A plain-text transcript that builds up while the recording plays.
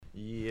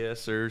Yes,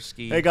 sir.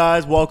 Ski. Hey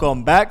guys,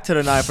 welcome back to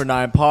the 9 for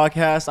 9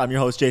 podcast. I'm your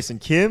host Jason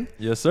Kim,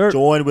 Yes, sir.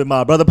 joined with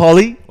my brother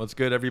Paulie, What's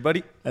good,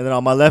 everybody? and then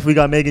on my left we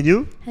got Megan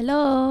Yu,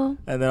 Hello.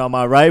 and then on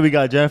my right we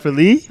got Jennifer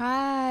Lee.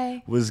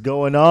 Hi. What's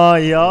going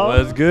on, y'all?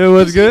 What's good?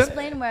 What's You should good?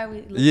 Explain where we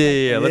look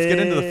Yeah. Let's get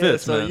into the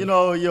fits, so, man. you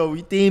know,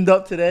 we themed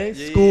up today,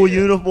 school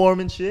Yeah. uniform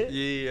and shit.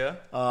 Yeah.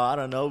 I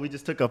don't know, we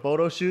just took a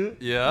photo shoot.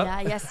 Yeah.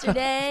 Yeah,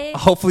 yesterday.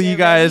 Hopefully, you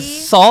Get guys ready.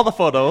 saw the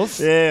photos.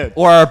 Yeah.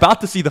 Or are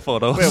about to see the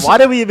photos. Wait, why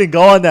did we even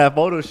go on that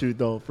photo shoot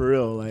though? For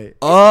real, like.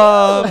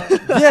 I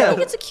Yeah.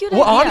 think it's a cute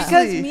Well, idea. honestly-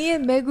 Because me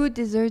and Megu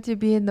deserve to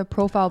be in the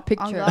profile Oh,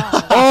 picture.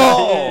 God.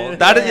 Oh,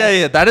 that is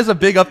yeah. That is a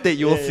big update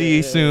you'll Yeah, see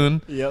yeah.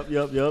 soon. Yep.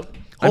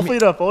 I Hopefully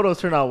the photos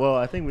turn out well.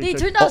 I think we They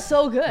took- turned out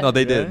so good. No,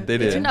 they Yeah. did. They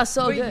They did. turned out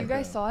so Wait, good. you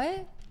guys saw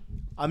it?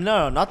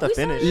 No, not the We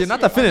saw finish. it Yeah,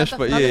 not the finish,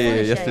 but not the yeah,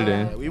 finish, yeah,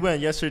 yesterday. Yeah, we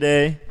went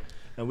yesterday,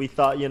 and we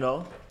thought,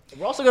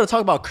 we're also gonna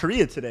talk about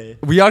Korea today.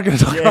 We are gonna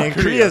talk Yeah, about and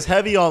Korea. Korea's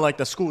heavy on like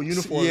the school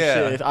uniform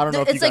Yeah. shit. I don't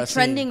know if you It's guys like seen.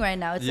 trending right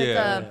now. It's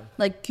Yeah.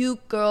 like cute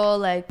girl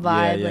like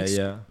vibe, Yeah, like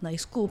yeah. like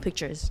school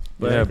pictures.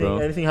 But Yeah, anything, bro.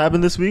 anything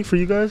happened this week for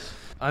you guys?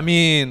 I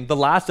mean, the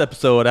last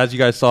episode, as you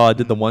guys saw, I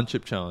did the one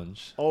chip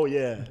challenge. Oh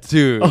yeah.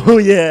 Dude. Oh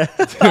yeah.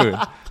 Dude,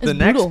 the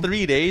next brutal.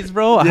 3 days,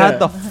 bro, I Yeah. had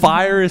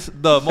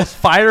the most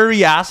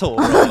fiery asshole,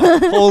 bro.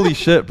 Holy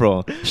shit,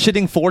 bro.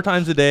 Shitting 4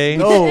 times a day.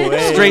 No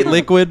way. Straight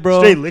liquid, bro.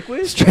 Straight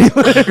liquid. Straight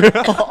liquid.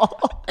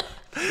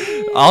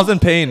 I was in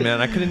pain, man.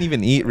 I couldn't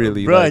even eat,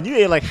 really. Bro, like- and you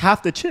ate like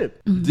half the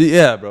chip.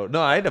 yeah, bro.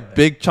 No, I had a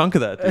big chunk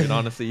of that, dude,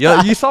 honestly.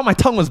 Yeah, you saw my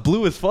tongue was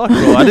blue as fuck,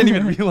 bro. I didn't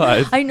even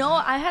realize. I know.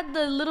 I had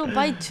the little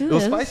bite too. It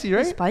was spicy,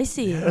 right?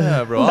 Spicy.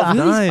 Yeah, bro. I was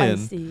Really dying.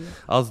 spicy.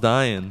 I was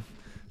dying.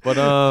 But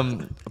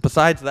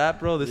besides that,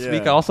 bro, this Yeah.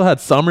 week I also had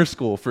summer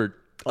school for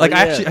Oh, like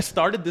yeah. I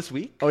started this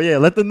week. Oh yeah,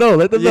 let them know.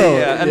 Let them Yeah, know.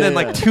 yeah. And then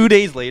like 2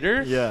 days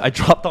later, Yeah. I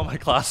dropped all my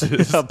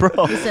classes. Yeah,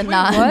 bro. He said,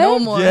 nah, what? no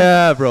more.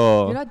 Yeah,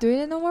 bro. You're not doing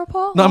it no more,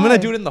 Paul? No, I'm gonna Why?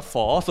 do it in the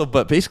fall. So,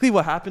 but basically,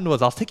 what happened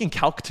was I was taking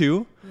Calc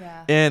 2,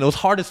 Yeah. and it was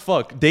hard as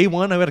fuck. Day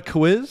 1, I got a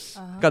quiz,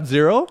 got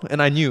 0,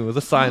 and I knew it was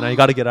a sign. I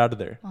got to get out of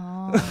there. Oh.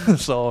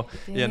 So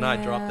yeah, no, I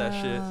dropped that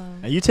shit. Damn.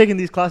 And you taking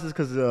these classes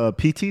because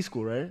PT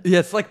school, right? Yeah,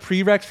 it's like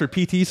prereqs for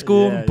PT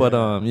school, Yeah, but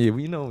yeah.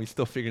 we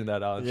still figuring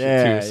that out and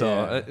Yeah, shit too.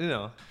 So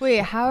yeah. Wait,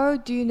 how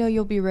do you know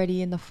you'll be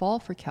ready in the fall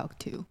for Calc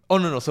 2? Oh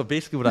no. So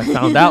basically, what I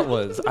found out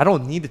was I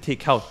don't need to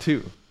take Calc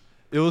 2.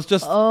 It was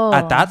just Oh.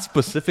 at that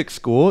specific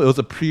school, it was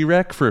a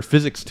prereq for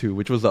Physics 2,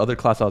 which was the other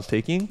class I was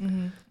taking.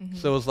 Mm-hmm,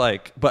 So it was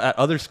like, but at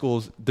other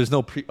schools, there's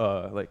no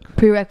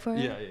Prereq for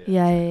it?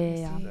 Yeah.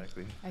 Yeah.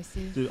 Exactly. I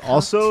see. Dude,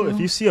 also, if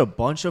you see a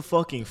bunch of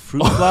fucking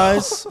fruit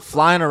flies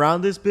flying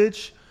around this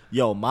bitch,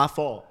 yo, my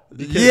fault.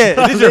 Because-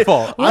 Yeah, it is your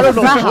fault. I don't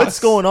know Frat what's house.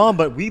 going on,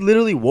 but we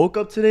literally woke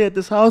up today at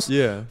this house.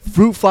 Yeah.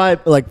 Fruit fly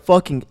like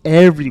fucking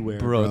everywhere,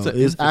 Bro, it's an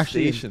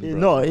actually infestation, bro.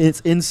 no,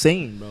 it's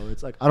insane, bro.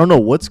 It's like I don't know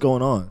what's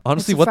going on.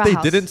 Honestly, It's a what frat they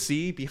house. didn't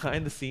see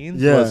behind the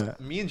scenes Yeah. was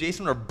me and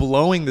Jason are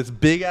blowing this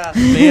big ass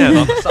fan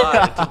on the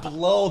side to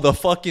blow the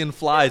fucking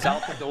flies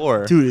out the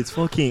door. Dude, it's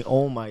fucking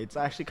it's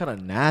actually kind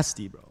of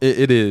nasty, bro.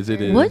 It is.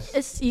 What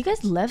is? You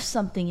guys left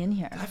something in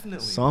here.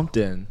 Definitely.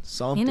 Something.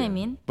 You know what I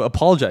mean? But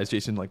apologize,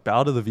 Jason. Like,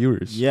 bow to the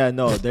viewers. Yeah,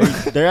 no,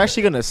 they're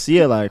actually gonna see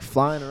it like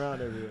flying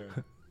around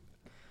everywhere.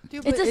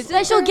 Dude, It's but a isn't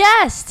special there-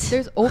 guest.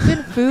 There's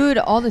open food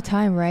all the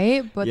time,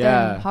 right? But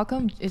Yeah. then how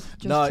come it's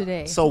just No,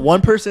 today? So one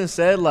person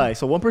said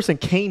one person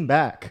came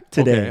back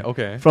today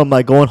Okay. from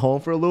like going home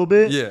for a little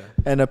bit. Yeah.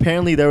 And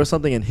apparently there was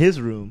something in his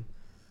room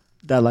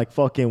that like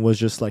fucking was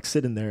just like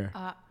sitting there.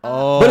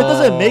 Oh. But it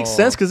doesn't make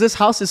sense because this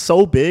house is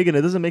so big and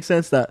it doesn't make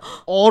sense that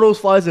all those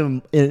flies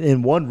in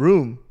one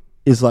room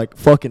is like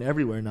fucking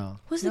everywhere now.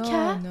 Who's no, the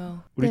cat?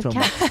 No. What are you The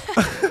talking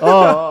cat?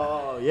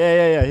 about?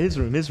 Yeah. His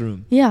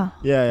room. Yeah.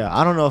 Yeah.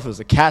 I don't know if it was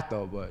a cat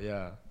though, but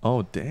yeah.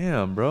 Oh,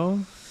 damn, bro.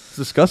 It's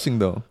disgusting,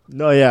 though.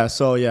 No, yeah.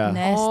 So yeah.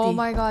 Nasty. Oh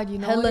my god, you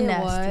know Hella what it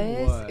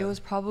nasty. was? What? It was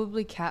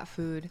probably cat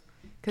food.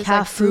 Because Cat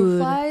like fruit food.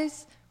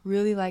 flies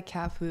really like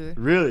cat food.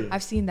 Really?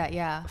 I've seen that,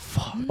 yeah.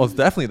 Oh, it's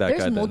definitely that There's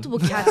guy. then. multiple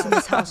cats in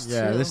this house too.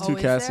 Yeah, there's two Oh,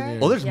 is cats in there?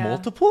 here. Oh, there's Yeah.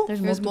 multiple?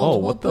 There's There's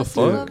multiple. multiple what the pussy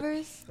fuck?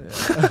 lovers.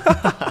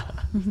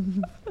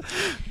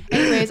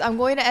 Anyways, I'm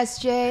going to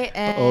SJ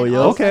and Oh, yeah?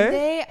 on Okay.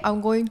 Sunday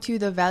I'm going to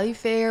the Valley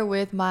Fair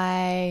with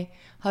my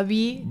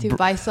hubby to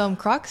buy some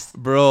Crocs.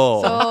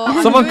 Bro. So,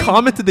 I'm Someone doing-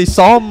 commented they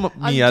saw me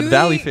I'm at doing-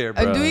 Valley Fair,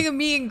 bro. I'm doing a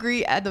meet and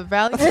greet at the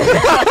Valley Fair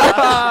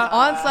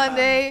on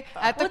Sunday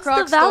at the What's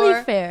Crocs the Valley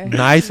store. Fair?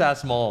 Nice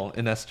ass mall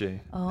in SJ.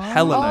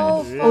 Hella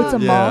Oh, nice. Oh, it's a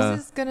Yeah. mall.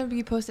 This is gonna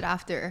be posted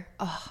after.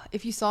 Oh,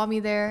 if you saw me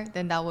there,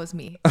 then that was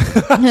me.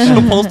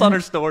 She'll post on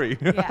her story.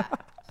 Yeah,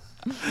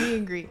 meet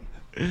and greet.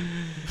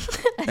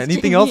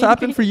 Anything else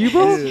happened for you,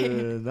 bro?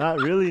 Not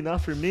really.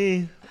 Not for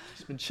me.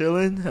 Just been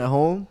chilling at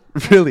home.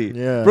 Really?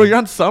 Yeah. Bro, you're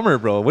on summer,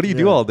 bro. What do you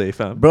do Yeah. all day,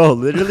 fam? Bro,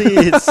 literally,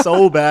 it's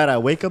so bad. I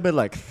wake up at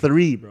like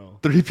 3, bro.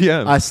 3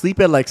 p.m. I sleep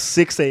at like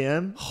 6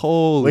 a.m.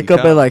 Holy Wake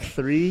up cow. at like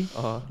 3.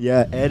 Uh-huh.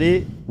 Yeah,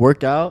 edit,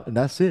 work out, and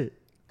that's it.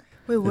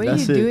 Wait, what are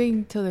That's you it.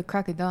 doing till the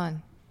crack of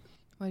dawn?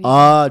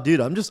 What do you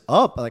Dude, I'm just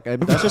up. Like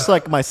that's just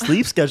like my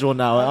sleep schedule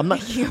now. I'm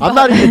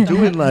not even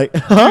doing like.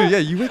 Dude, yeah,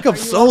 you wake up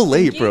so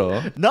late,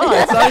 bro. No,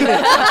 it's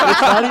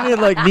not even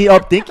like me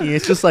up thinking.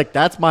 It's just like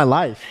that's my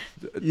life.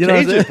 You know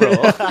Change what I'm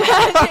it,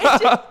 saying?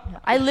 bro.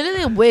 I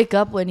literally wake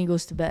up when he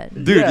goes to bed.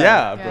 Dude,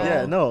 yeah, bro.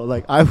 Yeah, no,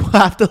 like I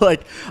have to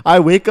like I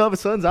wake up, the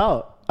sun's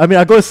out. I mean,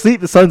 I go to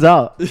sleep, the sun's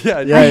out. Yeah,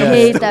 Yeah, I yeah.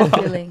 hate that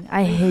feeling.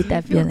 I hate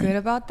that feel feeling. good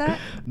about that?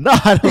 No,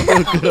 I don't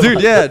feel good.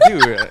 Dude, yeah,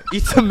 dude.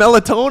 Eat some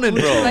melatonin,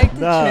 Would you bro. like to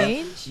Nah.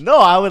 change? No,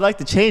 I would like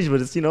to change,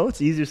 but it's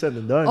it's easier said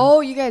than done.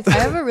 Oh, you guys, I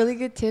have a really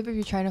good tip if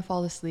you're trying to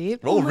fall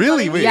asleep. Oh,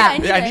 really? Wait. Yeah, I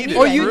need it.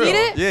 Oh, you for real. need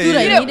it? Yeah, Dude, yeah,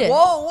 I yeah. need it.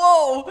 Whoa,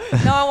 whoa.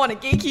 Now I want to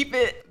gatekeep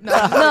it.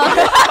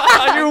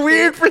 No, You're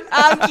weird for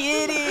I'm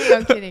kidding.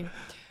 I'm kidding.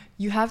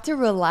 You have to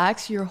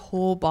relax your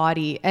whole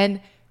body.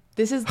 And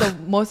this is the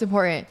most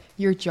important,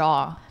 your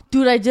jaw.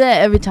 Dude, I do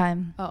that every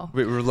time. Oh.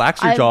 Wait,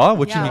 relax your I- jaw?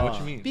 What you yeah. mean? What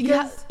you mean?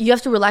 Because You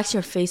have to relax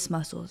your face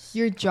muscles.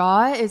 your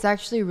jaw is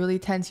actually really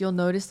tense. You'll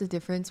notice the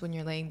difference when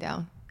you're laying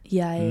down.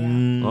 Yeah, yeah, yeah.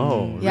 Mm.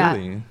 Oh, Yeah.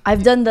 really?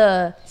 I've done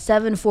the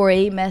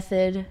 7-4-8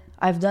 method.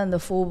 I've done the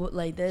full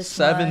like this.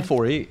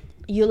 7-4-8.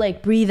 You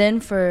like breathe in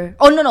for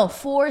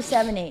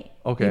 4-7-8.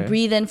 Okay. You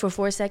breathe in for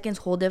 4 seconds,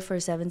 hold it for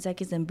 7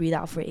 seconds, and breathe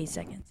out for 8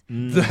 seconds.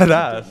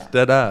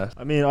 Dead ass.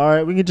 I mean, all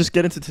right, we can just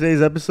get into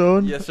today's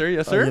episode. Yes, sir.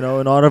 Yes, sir. You know,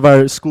 in honor of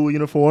our school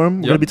uniform,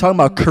 we're Yep. gonna be talking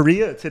about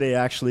Korea today,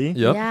 actually.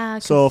 Yep. Yeah.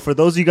 'cause So for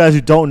those of you guys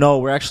who don't know,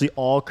 we're actually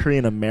all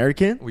Korean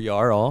American, We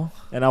are all.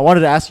 and I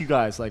wanted to ask you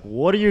guys, like,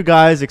 what are your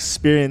guys'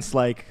 experience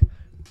like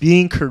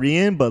being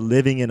Korean but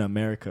living in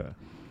America?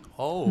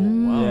 Oh,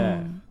 wow. Yeah.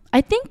 I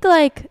think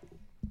like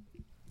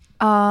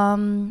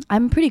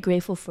I'm pretty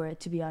grateful for it,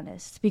 to be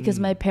honest, because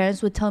my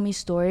parents would tell me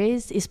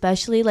stories,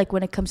 especially like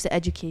when it comes to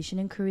education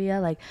in Korea.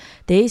 Like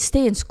they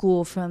stay in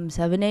school from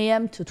 7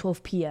 a.m. to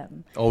 12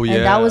 p.m. Oh, yeah.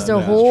 And that was their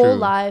that's whole true.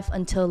 life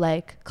until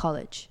like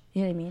college.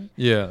 You know what I mean?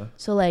 Yeah.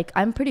 So like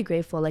I'm pretty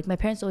grateful. Like my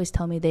parents always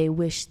tell me they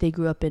wish they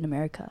grew up in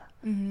America.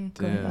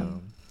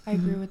 Damn. I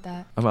agree with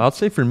that. I'd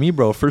say for me,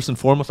 bro, first and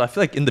foremost, I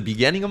feel like in the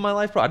beginning of my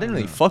life, bro, I didn't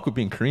really fuck with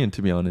being Korean,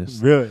 to be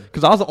honest. Really?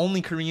 Because I was the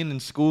only Korean in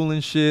school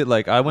and shit.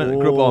 Like, I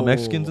grew up all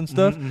Mexicans and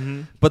stuff.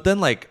 Mm-hmm. But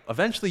then, like,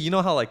 eventually, you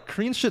know how, like,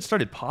 Korean shit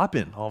started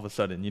popping all of a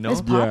sudden, you know?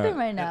 It's popping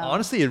right And now.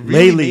 honestly, it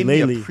really made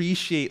me Lately.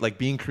 appreciate, like,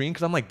 being Korean.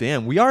 Because I'm like,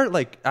 damn, we are,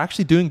 like,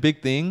 actually doing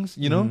big things,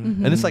 you know?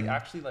 Mm-hmm. And it's, like,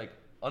 actually, like,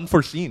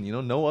 unforeseen, you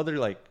know? No other,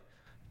 like,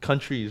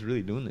 country is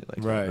really doing it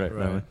like Right.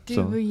 now.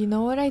 Dude, but you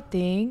know what I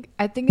think?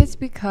 I think it's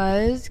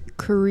because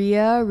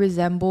Korea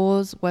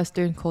resembles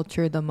Western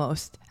culture the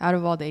most out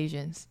of all the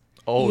Asians.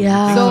 Oh, you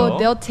Yeah. think So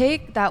they'll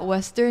take that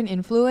Western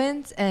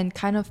influence and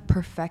kind of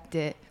perfect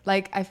it.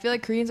 Like, I feel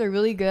like Koreans are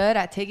really good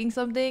at taking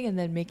something and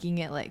then making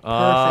it like perfect.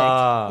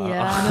 Ah.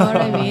 Yeah. You know what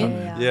I mean?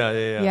 Yeah.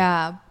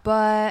 Yeah,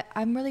 but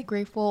I'm really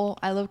grateful.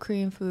 I love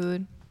Korean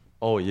food.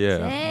 Oh yeah.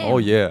 Same. Oh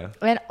yeah.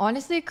 And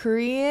honestly,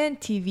 Korean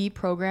TV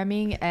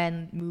programming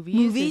and movies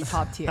Movies? is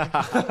top tier.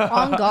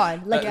 On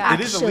God. Like Yeah.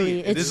 It is actually,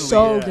 elite. It it's is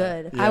so elite.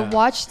 good. Yeah. I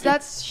watched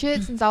that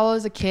shit since I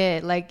was a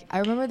kid. Like, I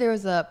remember there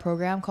was a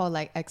program called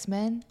like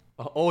X-Men.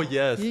 Oh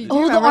yes. You- Oh,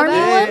 the remember army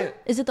that? one?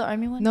 Is it the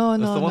army one? No,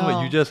 That's no, the one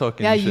no. with Yoo Jae-suk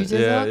and Yeah, shit. Yoo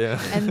Jae-suk. Yeah.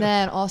 And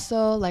then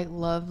also like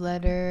Love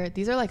Letter.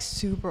 These are like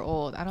super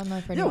old. I don't know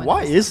if Yeah, anyone.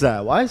 why knows is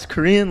that? Why is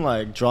Korean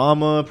like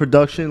drama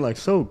production like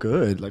so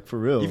good? Like for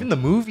real. Even the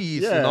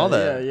movies and all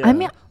that. Yeah. I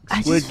mean,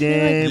 I Squid just feel like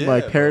Game, Yeah,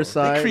 like bro.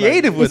 Parasite. They're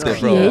creative like, with it's it,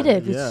 bro.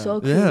 creative. Yeah. It's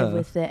so creative Yeah.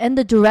 with it, and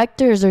the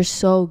directors are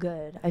so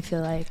good. I feel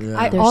like Yeah.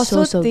 I they're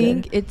also so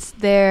think good. it's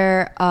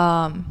their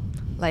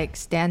like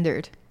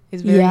standard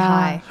is very Yeah.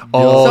 high.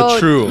 Oh, So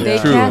true. They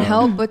True. can't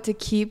help but to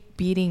keep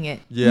beating it.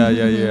 Yeah.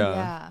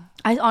 Yeah.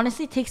 I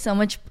honestly take so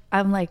much.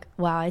 I'm like,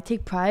 wow, I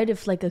take pride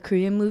if like a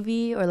Korean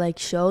movie or like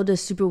show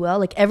does super well.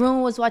 Like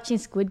everyone was watching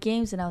Squid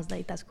Games, and I was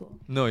like, that's cool.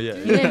 No, yeah.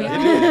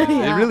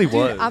 Yeah. It really Dude,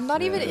 was. I'm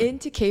not even Yeah.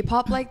 into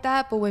K-pop like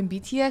that, but when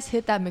BTS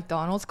hit that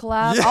McDonald's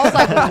collab, I was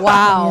like,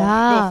 wow,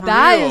 Yeah. No, for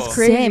that real. is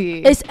crazy.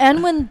 Same. It's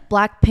and when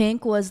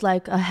Blackpink was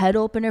like a head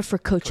opener for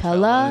Coachella,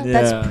 Coachella. Yeah.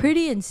 that's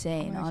pretty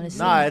insane, honestly.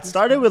 Nah, it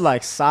started with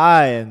like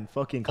Psy and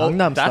fucking Oh,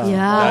 Gangnam that's- Style.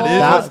 Yeah. That is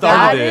That- what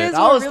started that it. is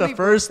That what was the really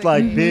first broke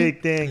like things.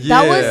 big thing.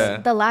 That Yeah.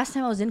 was the last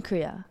time I was in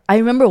Korea. I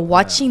remember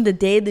watching the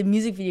day the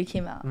music video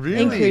came out in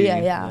Really? Korea.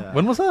 Yeah. Yeah.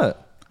 When was that?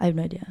 I have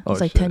no idea. It Oh,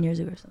 was like shit. 10 years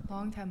ago or something.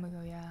 Long time ago,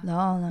 yeah.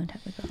 Long, long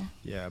time ago.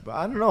 Yeah, but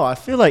I don't know. I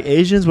feel like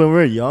Asians when we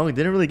were young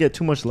didn't really get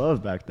too much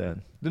love back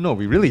then. No,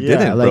 we really Yeah,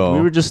 didn't, like bro. we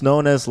were just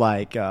known as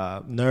like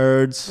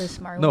nerds. The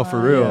smart No, for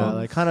one. real. Yeah,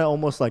 like kind of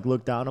almost like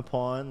looked down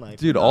upon. Like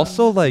Dude,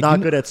 also like not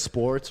you, good at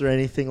sports or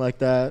anything like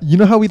that. you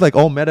know how we like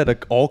all met at a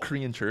all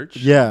Korean church?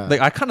 Yeah.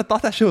 Like I kind of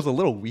thought that shit was a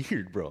little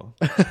weird, bro.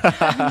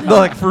 No,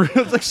 like for real,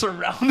 it's like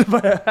surrounded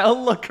by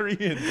hella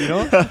Koreans, you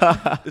know?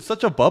 It's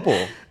such a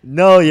bubble.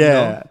 No,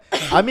 yeah.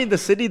 I mean, the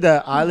city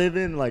that I live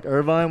in, like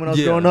Irvine, when I was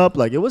Yeah. growing up,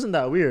 like it wasn't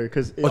that weird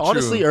because Oh,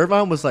 honestly, true.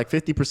 Irvine was like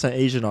 50%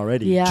 Asian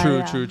already. Yeah. True,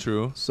 yeah.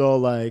 true. So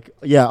like,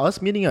 yeah,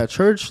 us meeting at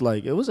church,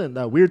 like it wasn't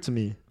that weird to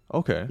me.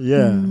 Okay.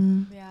 Yeah.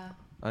 Yeah.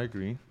 I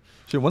agree.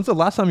 Shit, when's the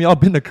last time y'all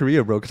been to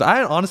Korea, bro? Because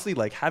I honestly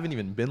like haven't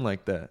even been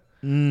like that.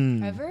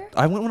 Ever?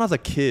 I went when I was a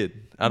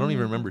kid. I don't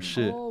even remember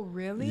shit. Oh,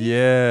 really?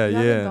 Yeah, You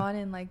haven't yeah. gone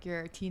in like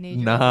your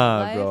teenager Nah,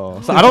 life?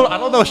 bro. So I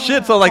don't know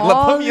shit. So like,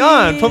 put me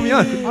on. Put me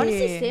on.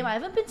 Honestly, same. I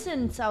haven't been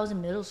since I was in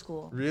middle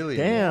school. Really?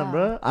 Damn, Yeah.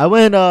 bro. I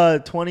went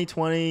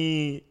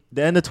 2020,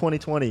 the end of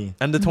 2020.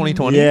 End of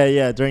 2020.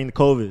 Yeah, during the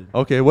COVID.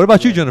 Okay. What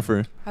about you,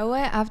 Jennifer? I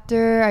went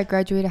after I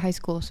graduated high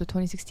school, so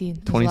 2016. was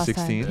the last time.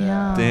 2016.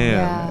 Yeah. Damn.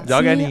 Yeah. Y'all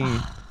got See, any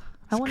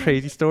I wanna-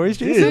 crazy stories,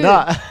 Dude, Jason?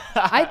 nah.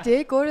 I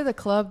did go to the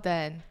club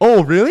then.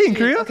 Oh, really? In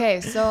Korea? Okay,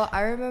 so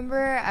I remember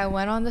I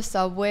went on the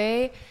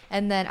subway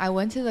and then I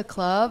went to the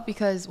club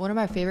because one of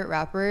my favorite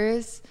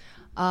rappers,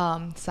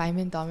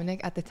 Simon Dominic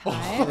at the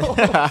time,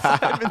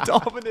 Simon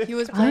Dominic. he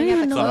was I playing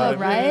didn't at the know club,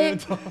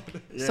 that.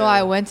 right? So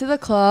I went to the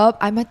club.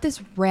 I met this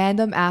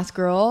random ass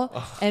girl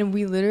and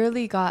we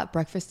literally got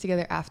breakfast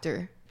together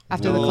after the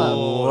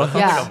club. That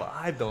Yeah. sounds like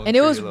a vibe, though, in And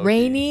it was Korea, low-key.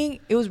 raining.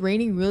 It was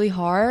raining really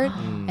hard,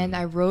 and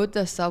I rode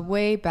the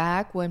subway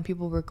back when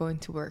people were going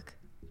to work.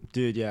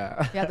 Dude,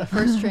 yeah. Yeah, the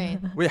first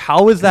train. Wait,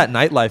 how is that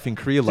nightlife in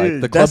Korea like?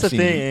 Dude, The club that's the scene?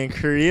 thing. In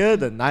Korea,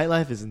 the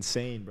nightlife is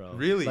insane, bro.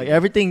 Really? Like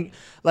everything,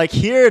 like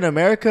here in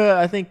America,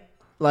 I think,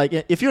 like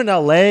if you're in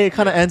LA, it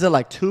kind of ends at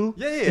like 2.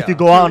 Yeah, yeah, If yeah. you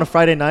go out on a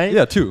Friday night.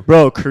 Yeah, 2.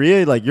 Bro,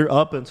 Korea, like you're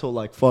up until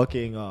like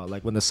fucking,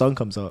 like when the sun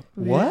comes up.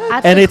 What?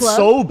 At And the it's club?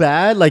 so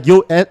bad. Like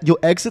you'll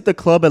exit the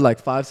club at like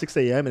 5, 6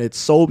 a.m. and it's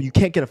so you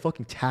can't get a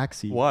fucking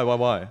taxi.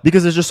 Why?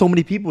 Because there's just so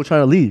many people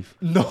trying to leave.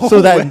 No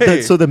So that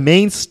way. so the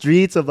main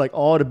streets of like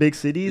all the big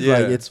cities,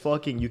 like Yeah. it's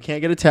fucking you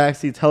can't get a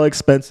taxi, it's hella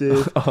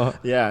expensive. Uh-huh.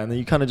 Yeah, and then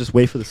you kind of just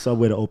wait for the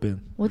subway to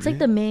open. What's like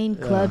the main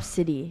club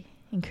city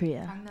in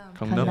Korea? Gangnam?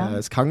 Gangnam? Yeah,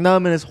 it's Gangnam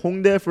and it's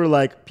Hongdae for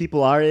like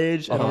people our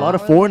age and a Uh-huh. lot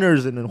of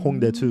foreigners in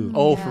Hongdae too.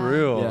 Oh, for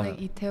real? Yeah. Like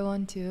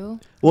Itaewon too.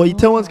 Well,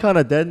 Itaewon's kind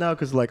of dead now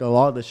because like a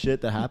lot of the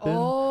shit that happened.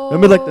 Oh.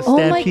 Remember like the Oh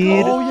my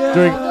stampede God. Oh, yeah.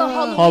 during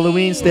The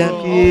Halloween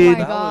stampede. Oh my That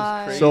was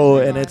God. crazy. So Oh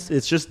and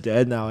it's just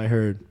dead now. I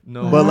heard.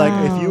 No. But like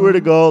if you were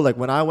to go like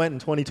when I went in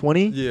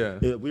 2020, Yeah.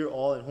 we were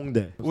all in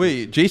Hongdae.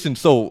 Wait, Jason.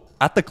 So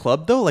at the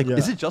club though, like, Yeah.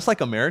 is it just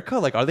like America?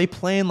 Like, are they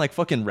playing like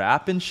fucking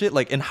rap and shit?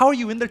 Like, and how are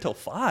you in there till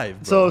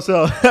 5? Bro?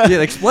 So yeah,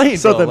 explain.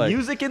 So bro, the like-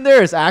 music in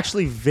there is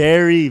actually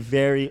very,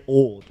 very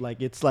old.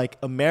 Like it's like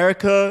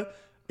America.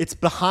 It's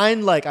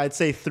behind like I'd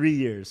say 3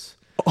 years.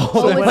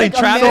 Oh, they it's play like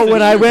trap. So American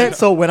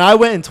when I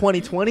went in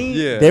 2020,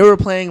 Yeah. they were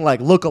playing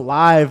like "Look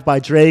Alive" by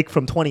Drake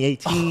from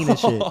 2018 and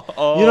shit. You know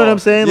Oh. what I'm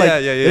saying? Yeah, Like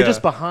yeah, yeah. they're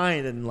just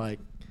behind and like.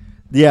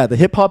 Yeah, the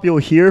hip hop you'll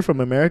hear from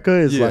America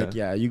is Yeah.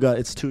 like, you got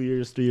it's 2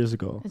 years, 3 years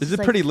ago. It's Is just it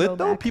like pretty lit though?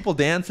 throwback. People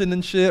dancing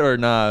and shit, or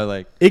nah?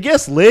 Like, It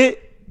gets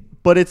lit,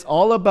 but it's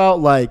all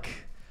about like,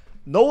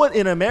 no one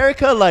in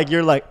America like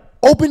you're like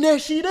open that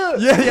shit up.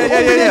 Yeah, yeah, yeah, Open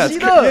yeah, that yeah. shit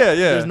It's up. yeah, yeah.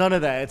 There's none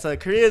of that. It's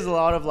like Korea is a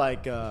lot of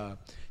like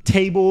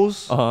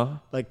tables. huh?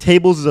 Like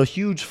tables is a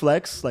huge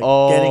flex. Like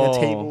getting a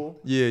table.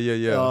 Yeah, yeah,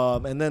 yeah.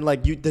 And then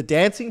like the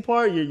dancing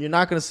part, you're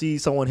not gonna see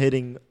someone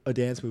hitting a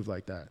dance move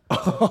like that.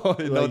 no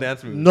Like,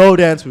 dance moves. No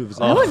dance moves.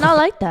 I would not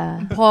like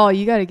that. Paul,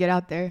 you gotta get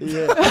out there.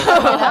 Yeah.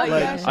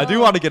 Like, I do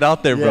want to get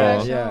out there, Yeah,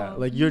 bro. yeah.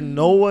 Like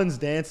no one's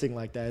dancing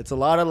like that. It's a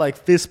lot of like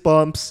fist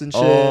bumps and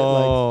shit,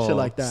 Oh. like shit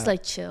like that. just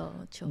like chill.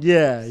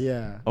 yeah,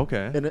 yeah.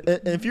 Okay. And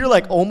if you're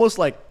like almost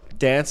like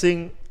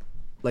dancing,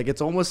 like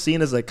it's almost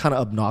seen as like kind of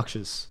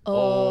obnoxious.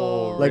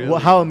 Oh. Like really?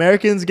 how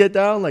Americans get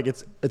down, like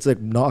it's like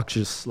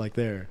obnoxious like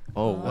there.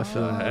 Oh, what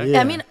the heck?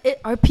 Yeah. I mean,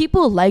 are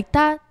people like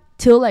that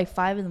till like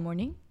 5 in the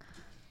morning?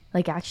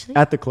 Like actually?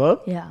 At the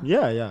club? Yeah.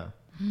 Yeah.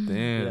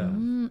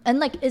 Damn. And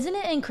like, isn't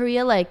it in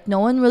Korea like no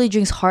one really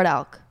drinks hard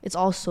alc? It's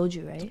all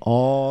soju, right?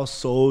 All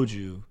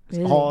soju. It's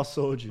Really? all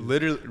soju.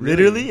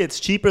 Literally. it's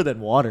cheaper than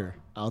water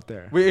out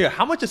there. Wait,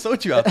 how much is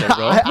soju out there,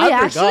 bro? Wait, I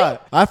actually?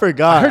 forgot. I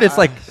forgot. I heard it's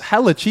like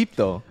hella cheap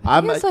though. I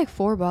I'm think it's like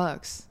 $4,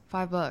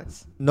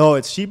 $5. no,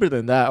 it's cheaper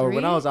than that. Or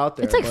when I Three? was out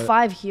there, It's like but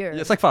 5 here.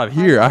 Yeah, it's like 5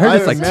 here. I heard I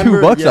it's like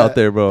remember- $2 yeah, out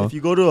there, bro. If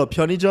you go to a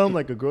Pyeongjam,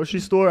 like a grocery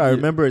store, I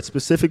remember it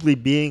specifically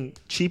being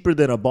cheaper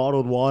than a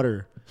bottled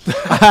water.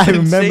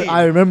 insane.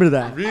 I remember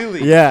that.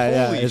 Really?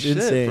 Yeah, Holy it's shit,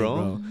 insane, bro.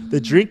 bro. The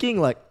drinking,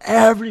 like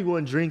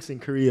everyone drinks in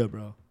Korea,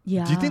 bro.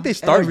 Yeah. Do you think they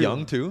start Everyone.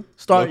 young too?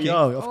 Start Low-key?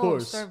 young, of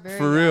course.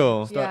 For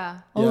real? Yeah.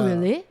 Oh, Yeah.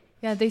 really?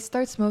 Yeah, they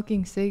start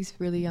smoking cigs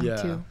really young Yeah.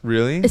 too.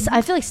 Really?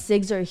 I feel like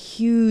cigs are a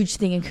huge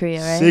thing in Korea,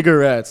 right?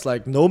 Cigarettes,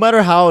 like no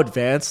matter how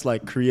advanced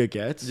like Korea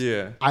gets,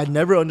 Yeah. I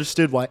never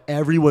understood why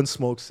everyone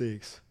smokes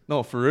cigs.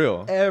 No, for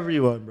real.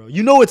 Everyone, bro.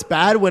 You know it's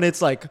bad when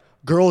it's like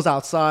girls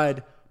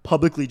outside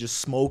publicly just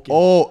smoking.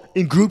 Oh,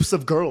 in groups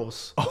of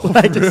girls.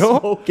 Like just real?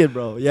 smoking,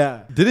 bro.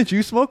 Yeah. didn't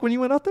you smoke when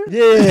you went out there?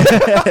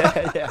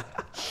 Yeah. yeah.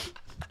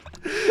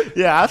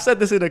 Yeah, I've said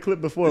this in a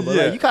clip before, but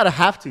Yeah. like, you kind of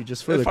have to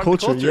just for Yeah, the for the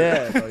culture. culture.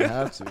 Yeah, bro, you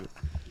have to.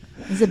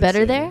 Is it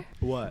better there?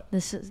 What? The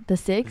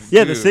cigs?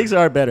 Yeah, the Dude. cigs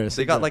are better. They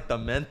Cigs got are- like the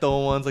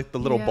menthol ones, like the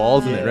little Yeah.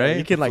 balls in it, Yeah, right?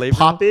 You can like Flavor?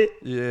 pop it,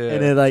 Yeah.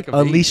 and it like a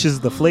vape.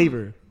 unleashes the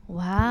flavor.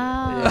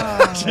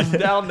 Wow. She's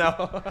down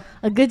now.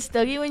 A good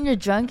stogie when you're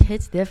drunk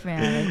hits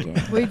different. I like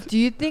it. Wait, do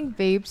you think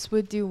vapes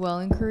would do well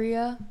in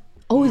Korea?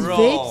 Oh, is Bro.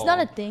 vapes not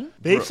a thing?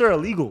 Vapes are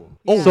illegal.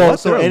 Oh, so what?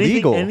 so They're anything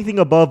illegal? anything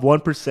above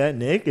 1%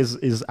 Nick is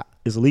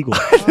illegal.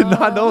 Did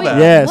not know Wait, that.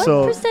 Yeah, what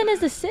so- percent is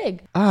the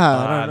cig?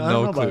 I don't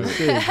know no about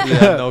clue. it.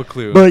 Yeah, no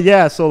clue. But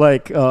yeah, so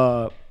like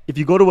if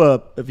you go to a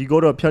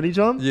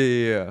Pyeongchang,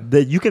 yeah.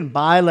 that you can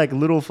buy like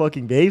little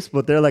fucking vapes,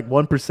 but they're like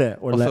 1%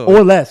 or Also,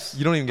 or less.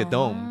 You don't even get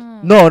domed.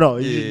 No,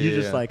 Yeah, you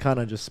just yeah. like kind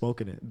of just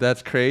smoking it.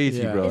 That's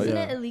crazy, Yeah. bro. Isn't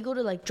yeah. it illegal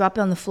to like drop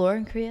it on the floor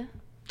in Korea?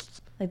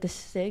 Like the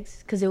cigs?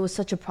 Because it was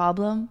such a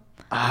problem.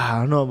 I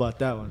don't know about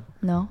that one.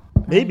 No?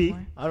 Not Maybe.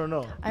 anymore. I don't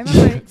know. I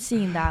remember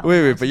seeing that. when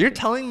I Wait, was but a you're kid.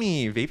 telling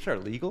me vapes are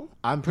legal?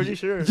 I'm pretty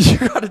sure. You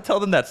gotta tell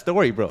them that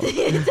story, bro.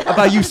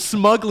 About you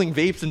smuggling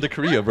vapes into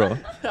Korea, bro.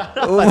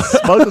 Like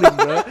smuggling,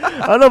 bro.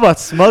 I don't know about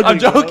smuggling. I'm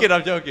bro. joking.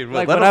 I'm joking.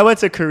 Like Let when them- I went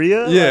to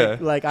Korea, Yeah.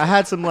 like I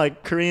had some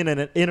like Korean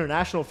and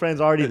international friends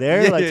already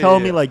there, Yeah, like yeah,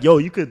 telling yeah. me like, yo,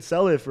 you could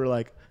sell it for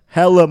like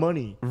hella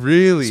money.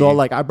 Really? So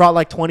like I brought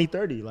like 20,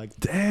 30. Like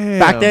damn.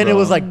 back then it bro.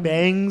 was like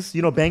bangs,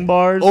 bang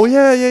bars. Oh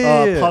yeah,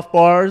 yeah. Puff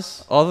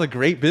bars. All the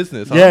great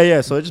business. Huh?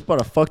 Yeah. So I just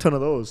bought a fuck ton of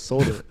those,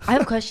 sold it. I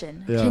have a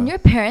question. Yeah. Can your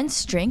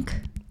parents drink?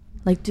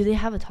 Like, do they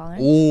have a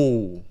tolerance?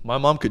 Oh, my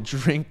mom could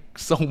drink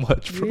so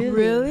much, bro.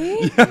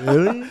 Really?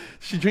 Really?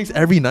 She drinks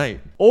every night.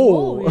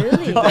 Oh,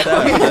 really?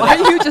 Why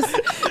are you just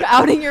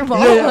outing your mom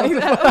like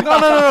that?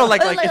 No.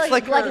 Like like, it's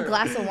like a her-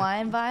 glass of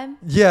wine vibe?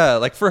 Yeah,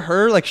 like for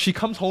her, like she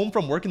comes home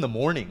from work in the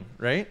morning,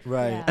 right?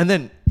 Right. Yeah. And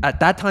then at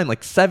that time,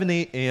 like 7,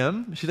 8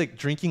 a.m., she's like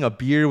drinking a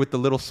beer with the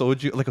little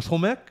soju, like a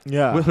somek,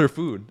 Yeah. with her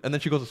food, and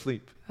then she goes to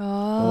sleep.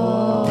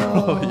 Oh.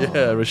 Oh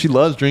yeah, but she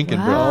loves drinking,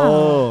 Wow. bro.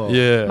 Oh.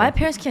 Yeah. My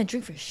parents can't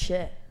drink for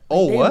shit.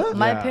 Oh, what?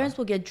 My Yeah. parents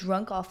will get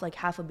drunk off like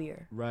half a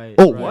beer. Right.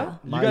 Oh, right. what?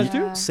 You My- guys do?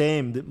 Yeah.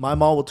 Same. My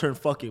mom will turn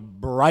fucking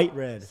bright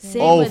red.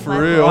 Same Oh, with for my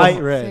real? mom.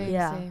 Bright red. Same,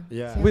 Yeah. same.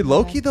 Yeah. Same Wait, for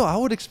low them. key though, I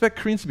would expect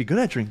Koreans to be good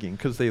at drinking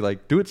because they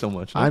like do it so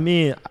much. no? I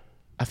mean,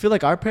 I feel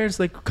like our parents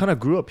like kind of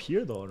grew up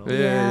here though. No?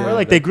 Yeah. Or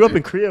like they grew up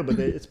in Korea, but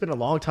it's been a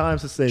long time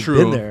since they've True.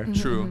 been there.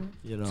 True.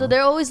 You know. So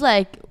they're always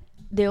like,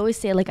 they always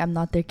say like, I'm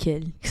not their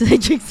kid because I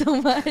drink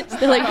so much.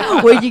 They're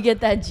like, where'd you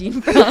get that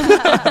gene from?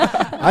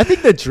 I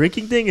think the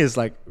drinking thing is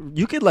like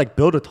you could like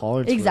build a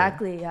tolerance. for it,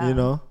 Exactly, yeah. You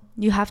know.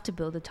 You have to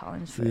build a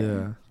tolerance for it.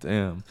 Yeah.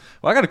 Damn.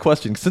 Well, I got a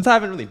question. Since I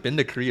haven't really been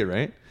to Korea,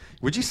 right?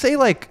 Would you say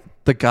like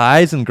the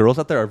guys and girls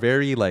out there are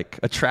very like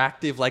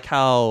attractive, like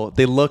how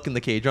they look in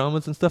the K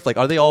dramas and stuff? Like,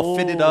 are they all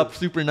fitted up,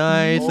 super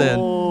nice, and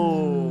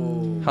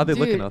Oh. how they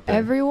looking Dude, out there?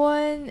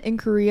 everyone in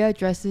Korea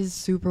dresses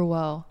super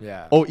well.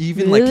 Yeah. Oh,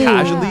 even like Really?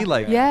 casually, Yeah.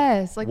 like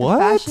Yes, like What? the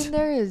fashion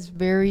there is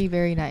very,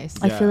 very nice.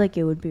 I Yeah. feel like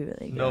it would be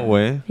really good. no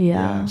way.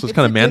 Yeah. So it's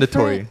kind of a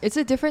mandatory. different- It's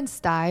a different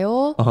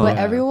style, Uh-huh. but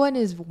Yeah. everyone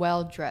is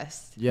well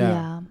dressed.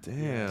 Yeah.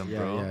 Damn, Yeah,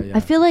 bro. yeah, yeah.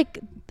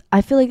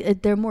 I feel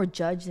like they're more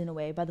judged in a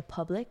way by the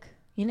public.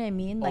 You know what I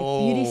mean? Like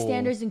beauty Oh.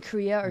 standards in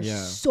Korea are Yeah.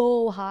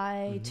 so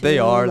high. Too. They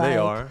are. Like, They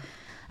are.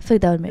 I feel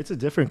like that would make. It's a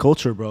different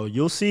culture, bro.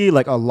 You'll see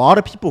like a lot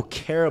of people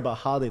care about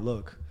how they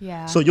look.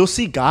 Yeah. So you'll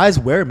see guys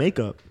wear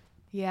makeup.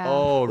 yeah.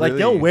 Oh, Like really?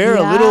 they'll wear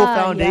a Yeah, little yeah,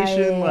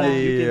 foundation. yeah, Like yeah.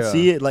 you can Yeah.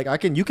 see it.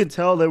 Like you can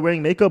tell they're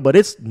wearing makeup, but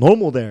it's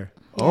normal there.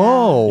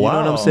 Oh, You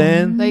wow. know what I'm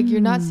saying? Like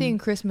you're not seeing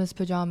Christmas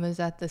pajamas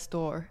at the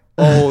store.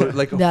 Oh,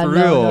 like Yeah, for no,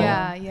 real. no.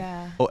 Yeah,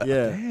 yeah. Oh,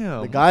 Yeah.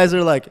 Damn. The guys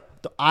are like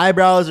the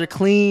eyebrows are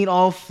clean,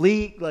 all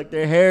fleek. Like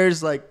their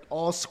hair's like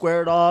all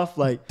squared off.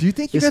 Like Do you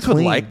think you it's guys would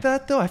clean. like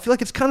that though? I feel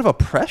like it's kind of a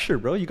pressure,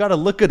 bro. You got to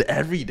look good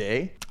every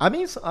day. I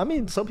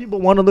mean, some people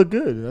want to look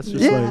good. That's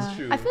just Yeah. like That's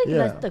true. I feel like Yeah.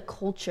 that's the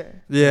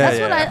culture. Yeah, that's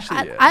yeah, what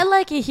actually, yeah. I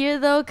like it here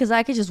though, because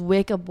I could just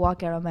wake up,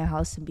 walk out of my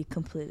house, and be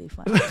completely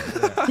fine.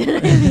 You know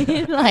what I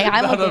mean? Like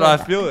I'm okay with I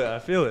that. feel it. I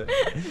feel it.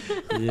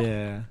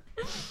 yeah.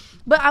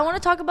 But I want to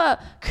talk about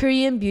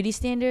Korean beauty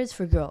standards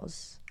for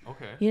girls.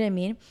 Okay. You know what I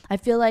mean? I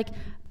feel like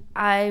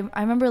I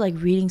remember like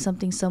reading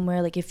something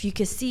somewhere like if you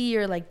could see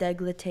your like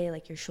décolleté,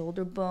 like your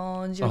shoulder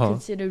bones, you're Uh-huh.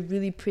 considered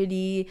really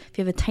pretty. If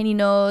you have a tiny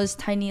nose,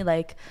 tiny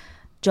like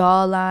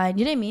jawline,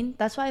 you know what I mean?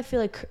 That's why I feel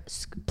like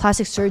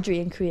plastic surgery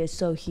in Korea is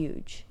so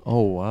huge.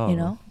 Oh wow. You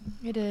know,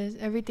 It is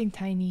everything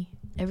tiny,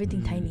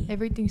 everything tiny.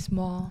 everything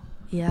small.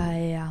 Yeah,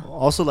 yeah, yeah.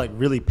 Also like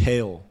really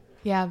pale.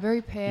 Yeah,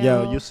 very pale.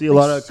 Yeah, you see a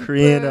Like lot of super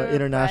Korean bright,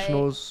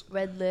 internationals.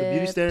 red The lips.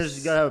 beauty standards,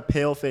 you gotta have a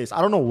pale face.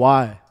 I don't know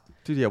why.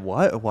 Dude, yeah.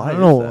 Why? Why? I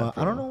don't is know. that,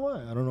 I don't bro? know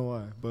why. I don't know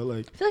why. But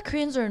like I feel like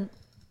Koreans are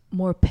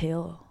more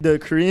pale. the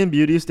Korean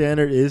beauty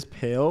standard is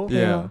pale.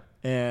 Yeah.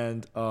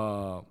 And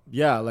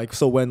yeah, like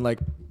so when like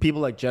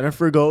people like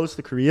Jennifer goes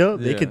to Korea,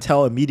 they Yeah. can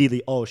tell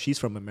immediately, oh, she's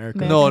from America.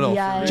 No, no.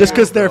 Yeah, for yeah. Just real,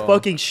 because their bro.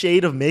 fucking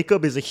shade of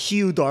makeup is a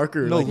hue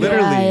darker. No, like,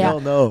 literally. Yeah, yeah.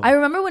 Hell no. I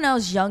remember when I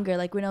was younger,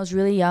 like when I was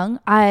really young,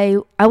 I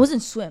was in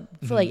swim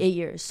for like 8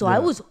 years. So I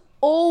Mm-hmm. Yeah. was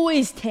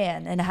always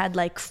tan and I had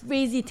like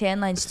crazy tan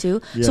lines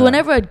too. Yeah. So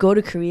whenever I'd go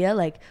to Korea,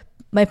 like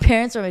my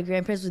parents or my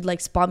grandparents would like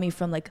spot me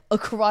from like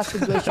across the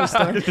grocery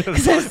store.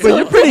 'Cause I'm But so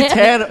you're pretty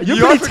tan. tan. You're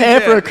You are pretty pretty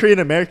tan for tan. a Korean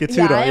American too,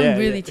 Yeah, though. I am Yeah,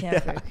 really yeah.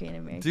 tan for a Korean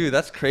American. Dude,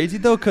 that's crazy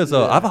though, cause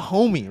I have a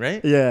homie,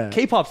 right? Yeah.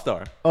 K-pop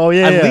star. Oh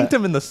yeah. I yeah. linked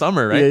him in the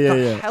summer, right? Yeah, yeah, Got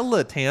yeah.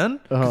 hella tan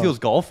because Uh-huh. he was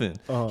golfing.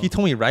 Uh-huh. He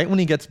told me right when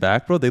he gets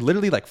back, bro, they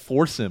literally like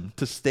force him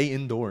to stay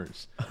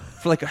indoors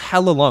for like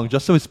hella long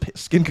just so his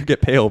skin could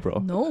get pale,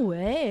 bro. No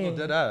way. No,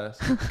 dead ass.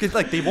 Because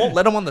like they won't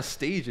let him on the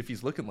stage if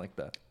he's looking like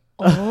that.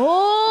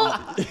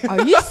 Oh,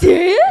 are you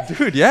serious?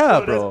 Dude, yeah,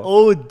 That's bro.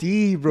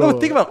 OD, bro. No,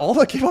 think about all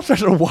the K-pop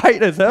stars are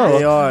white as hell.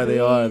 They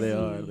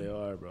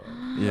are, bro.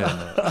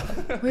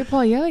 Yeah, Wait,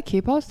 Paul, you have a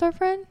K-pop star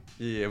friend?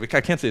 yeah.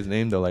 I can't say his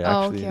name though. Like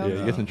Oh, actually, okay, yeah, okay.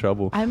 he gets in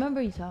trouble. I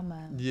remember you talking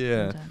about.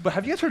 Yeah, one time. but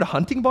have you guys heard of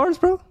hunting bars,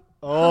 bro?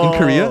 Oh, In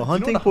Korea?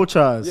 hunting You know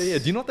pochas. Yeah, yeah.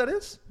 Do you know what that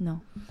is?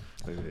 No.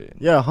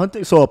 Yeah,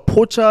 hunting. So a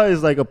pocha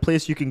is like a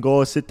place you can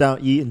go sit down,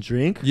 eat, and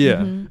drink. Yeah.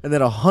 Mm-hmm. And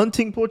then a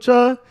hunting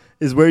pocha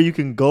is where you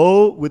can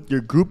go with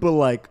your group of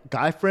like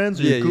guy friends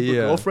or Yeah, your group yeah, yeah.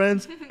 of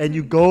girlfriends, and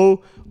you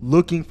go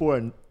looking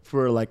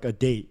for like a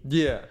date.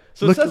 Yeah.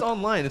 So Look- it says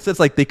online. It says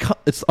like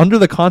it's under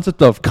the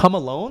concept of come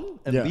alone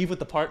and Yeah. leave with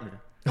the partner.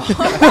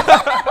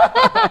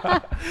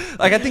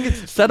 Like I think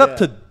it's set up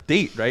to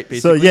date, right? So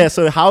Basically. yeah,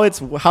 so how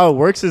it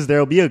works is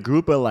there'll be a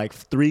group of like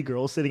 3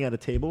 girls sitting at a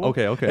table.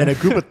 Okay, okay. And a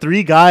group of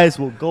 3 guys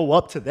will go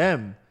up to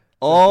them.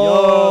 Oh.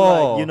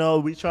 Yo, like, you know,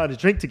 we try to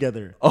drink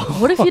together.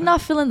 What if you're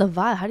not feeling the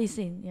vibe? How do you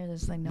say? You're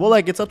just like no. Well,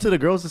 like it's up to the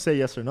girls to say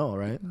yes or no,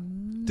 right?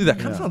 Dude, that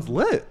kind of sounds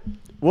lit.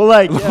 Well,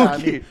 like yeah, I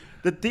Low-key. mean,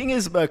 the thing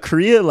is about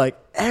Korea, like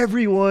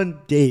everyone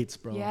dates,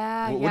 bro.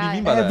 Yeah, What do yeah. you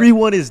mean by that?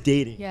 Everyone is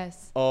dating.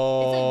 Yes.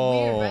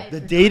 Oh.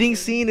 The dating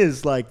scene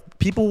is like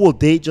people will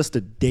date just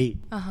to date.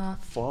 Uh-huh.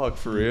 Fuck,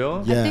 for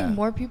real? Yeah. I think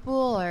more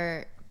people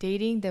are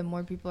dating than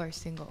more people are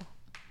single.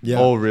 Yeah.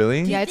 Oh,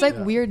 really? Yeah, it's like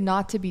Yeah. weird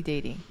not to be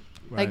dating.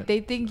 Right. Like they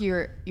think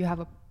you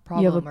have a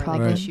problem have a or like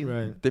problem. right, issue.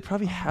 right. They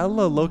probably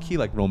hella low key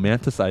like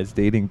romanticize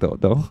dating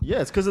though.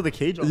 Yeah, it's because of the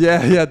K drama.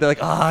 Yeah, yeah. They're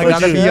like, I But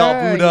gotta you- be all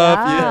Sure, booed up.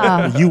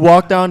 yeah. Yeah. You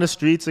walk down the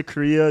streets of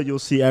Korea, you'll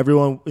see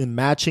everyone in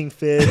matching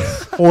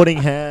fits, holding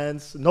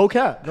hands. No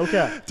cap, no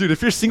cap. Dude,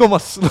 if you're single,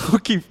 must low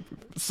key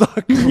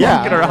suck Yeah.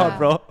 walking around,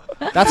 bro.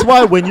 That's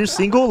why when you're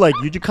single, like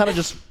you kind of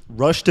just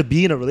rush to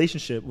be in a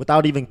relationship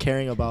without even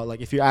caring about like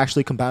if you're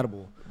actually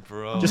compatible.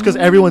 Bro. Just because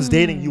everyone's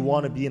dating, you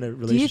want to be in a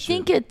relationship. Do you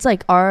think it's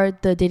like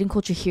the dating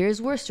culture here is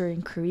worse or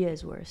in Korea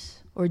is worse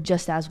or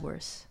just as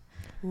worse?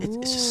 it's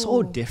just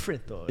so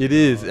different though? It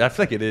is. I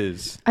feel like it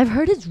is. I've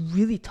heard it's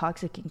really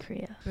toxic in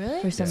Korea.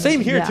 Really? For some Same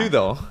reason. here Yeah. too,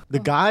 though. The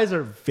guys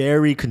are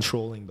very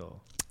controlling though.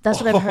 That's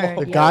what I've heard.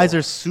 The yeah. guys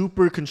are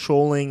super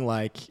controlling.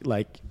 Like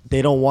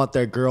they don't want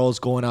their girls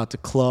going out to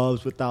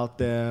clubs without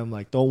them.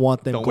 Like don't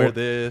want them. Don't go- wear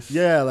this.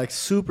 Yeah, like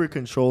super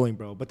controlling,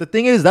 bro. But the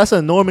thing is, that's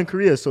a norm in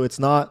Korea, so it's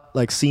not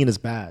like seen as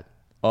bad.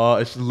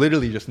 It's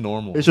literally just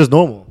normal. It's just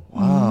normal.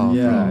 Wow.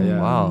 Yeah,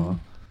 yeah. Wow.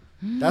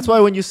 That's why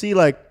when you see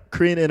like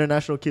Korean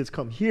international kids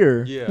come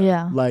here, Yeah.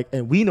 Yeah. like,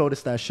 and we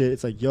notice that shit.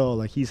 It's like, yo,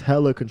 like he's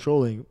hella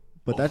controlling.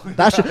 But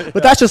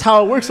that's just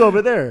how it works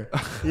over there.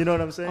 You know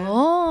what I'm saying?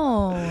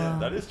 Oh.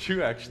 That is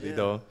true, actually,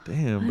 though.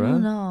 Damn, I bro.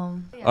 don't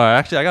know. All right,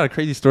 actually, I got a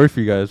crazy story for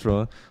you guys,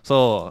 bro.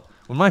 So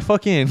when my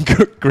fucking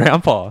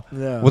grandpa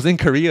Yeah. was in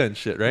Korea and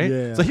shit, right?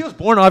 Yeah. So he was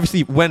born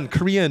obviously when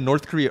Korea and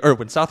North Korea, or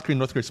when South Korea and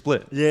North Korea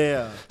split.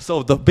 Yeah.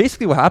 So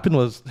basically what happened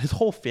was his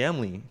whole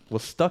family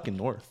was stuck in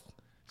North.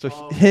 So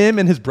him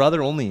and his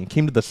brother only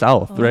came to the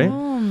South, right?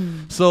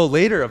 So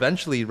later,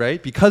 eventually,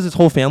 right, because his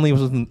whole family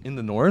was in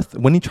the North,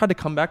 when he tried to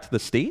come back to the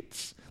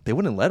States, they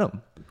wouldn't let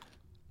him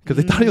because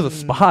they thought he was a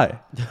spy.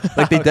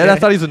 Like they dead, I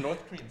thought he was a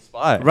North Korean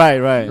spy. Right,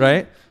 right.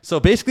 Right.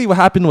 So basically, what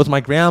happened was my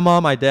grandma,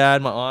 my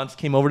dad, my aunts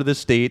came over to the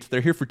States.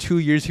 They're here for 2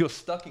 years. He was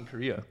stuck in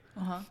Korea.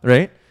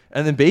 Right.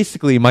 And then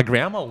basically, my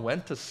grandma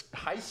went to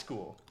high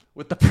school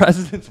with the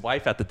president's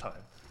wife at the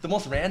time. The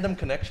most random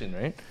connection,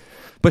 right?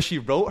 But she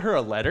wrote her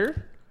a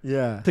letter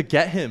Yeah. to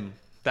get him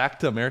back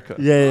to America.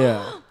 Yeah,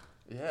 yeah.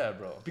 Yeah,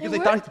 bro. Because they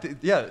thought,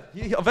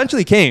 he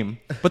eventually came,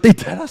 but they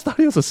dead ass thought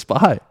he was a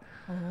spy.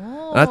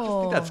 And I just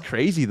think that's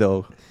crazy,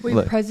 though. Wait,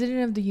 Like,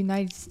 President of the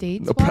United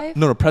States no, wife?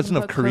 no,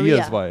 President of But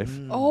Korea's Korea. wife.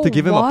 Oh, To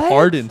give him what? a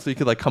pardon so he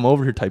could like come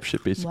over here type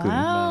shit, basically.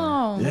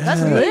 Wow. Yeah.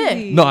 That's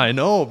lit. No, I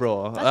know,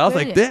 bro. That's I was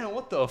like, brilliant. damn,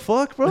 what the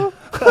fuck, bro?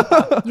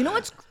 You know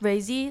what's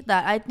crazy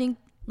that I think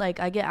like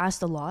I get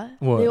asked a lot?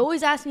 What? They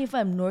always ask me if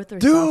I'm North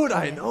or South Dude, I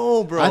Korean.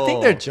 know, bro. I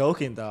think they're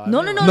joking though.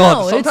 No, no, no, No,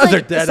 no. sometimes it's they're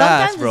like, dead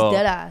sometimes ass, bro. It's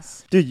dead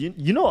ass. Dude,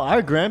 you know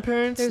our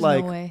grandparents There's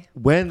like no way.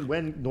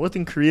 when North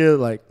and Korea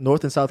like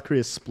North and South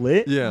Korea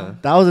split. Yeah.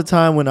 That was a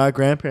time when our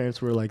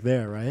grandparents were like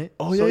there, right?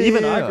 Oh, So yeah,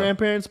 even yeah, our yeah.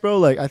 grandparents, bro,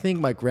 like I think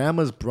my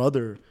grandma's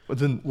brother But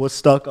then, was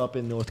stuck up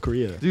in North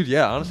Korea. dude,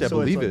 yeah, honestly, So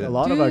I it's believe like it. a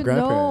lot Dude, of our no,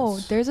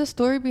 grandparents. there's a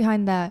story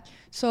behind that.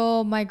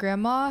 So my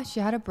grandma, she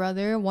had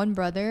one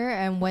brother,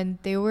 and when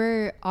they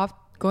were off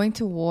going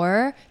to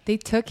war, they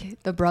took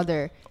the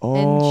brother,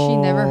 and she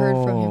never heard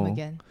from him Oh.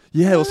 again.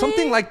 Yeah, it was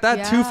something like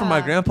that too from my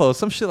Yeah. grandpa.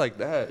 Some shit like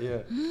that, yeah.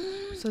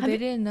 So they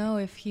didn't know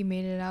if he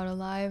made it out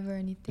alive or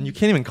anything. And you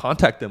can't even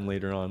contact them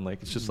later on.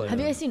 Like, it's just like. Have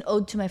you guys seen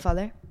Ode to My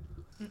Father?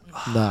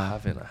 I Nah.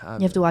 haven't.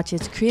 You have to watch it.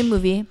 It's a Korean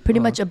movie, pretty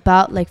much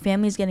about like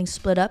families getting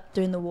split up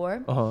during the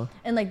war. Uh-huh.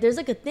 And like there's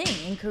like a thing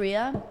in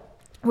Korea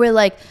where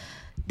like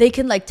they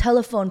can like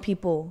telephone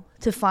people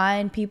to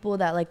find people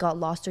that like got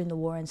lost during the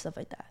war and stuff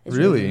like that. It's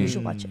Really? you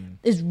should watch it.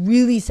 It's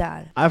really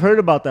sad. I've heard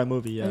about that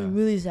movie. Yeah. It's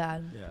really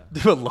sad. Yeah.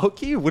 Dude, but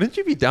low-key, wouldn't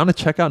you be down to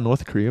check out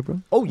North Korea,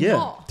 bro? Oh yeah.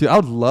 No. Dude, I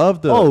would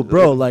love to. Oh,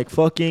 bro, like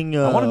fucking.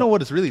 I want to know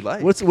what it's really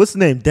like. what's the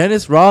name?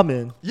 Dennis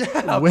Rodman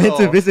Yeah, went bro.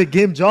 to visit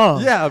Kim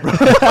Jong. Yeah, bro.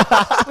 Wait,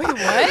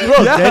 what?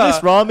 Bro, Yeah.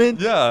 Dennis Rodman.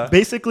 Yeah.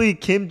 Basically,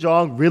 Kim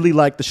Jong really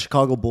liked the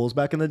Chicago Bulls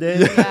back in the day,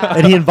 Yeah.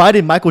 and he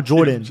invited Michael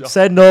Jordan. Jong.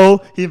 Said no.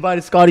 He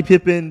invited Scottie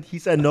Pippen. He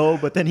said no,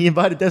 but then he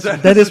invited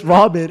Dennis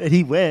Rodman, and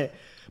he went.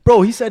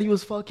 Bro, he said he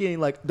was fucking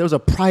like there was a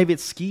private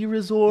ski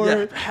resort.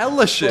 Yeah,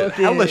 hella shit.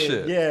 Fucking- Hella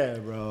shit. Yeah,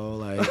 bro.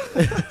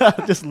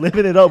 Like just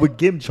living it up with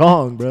Kim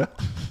Jong, bro.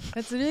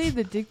 That's literally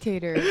the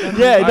dictator.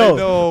 Yeah, I I know,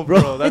 know,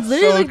 bro. That's It's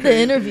literally so like crazy.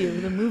 the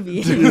interview, the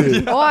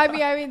movie. Oh, I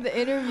mean the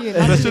interview. Not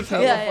That the shit's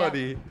hella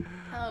dictator. Yeah,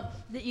 yeah.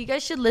 funny. You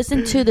guys should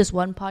listen to this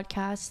one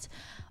podcast.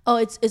 Oh,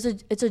 it's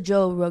a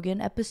Joe Rogan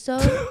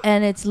episode,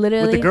 and it's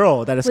literally With the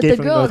girl that with escaped the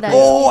from girl North that-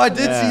 Korea. Oh, I did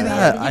Yeah. see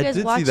that. Did you I guys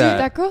did watch see it? that.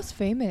 That girl's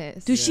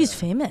famous. Dude, she's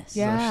famous.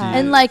 Yeah. she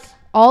And is. like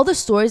all the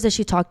stories that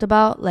she talked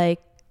about, like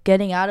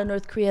getting out of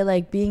North Korea,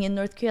 like being in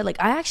North Korea, like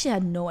I actually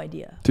had no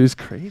idea. Dude, it's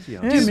crazy.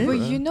 out Yeah, there, Dude, man. but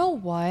bro. you know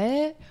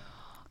what?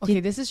 Okay,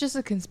 this is just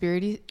a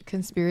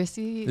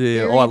conspiracy Yeah, yeah.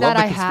 theory Oh, I love that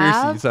the I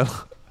have.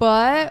 conspiracies.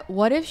 But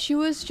what if she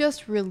was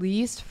just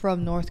released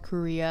from North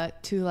Korea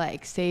to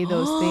like say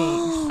those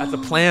things? That's a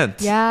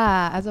plant.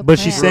 Yeah, as a But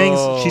she's plan. Bro.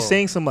 saying she's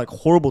saying some like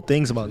horrible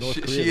things about North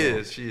She, Korea. she though.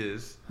 is. She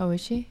is. Oh,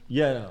 is she?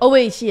 Yeah. No. Oh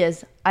wait, she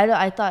is. I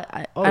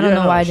don't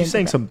know why I she's didn't.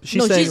 saying think some. that.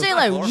 She's no, saying, she's saying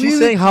like She's she's really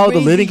saying how the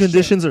crazy living shit.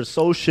 conditions are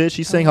so shit.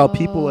 She's saying how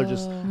people are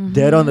just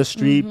dead on the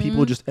street.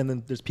 People just and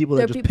then there's people that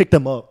There are just peop- pick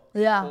them up.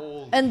 Yeah,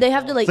 and they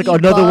have to like It's eat like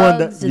another one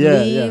that- bugs and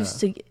yeah, leaves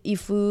to eat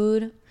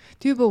food.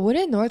 Dude, but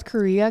wouldn't North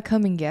Korea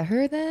come and get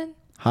her then?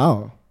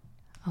 How?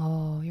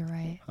 Oh, you're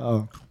right.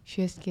 Oh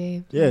She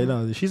escaped. yeah,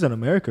 no, she's in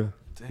America.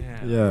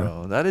 Damn, Yeah.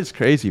 bro. That is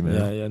crazy, man.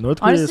 Yeah, yeah. North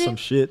Korea is Honestly, some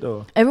shit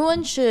though.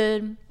 Everyone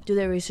should do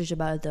their research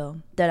about it though,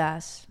 dead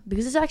ass,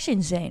 because it's actually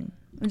insane.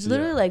 It's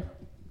literally like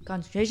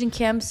concentration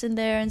camps in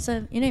there and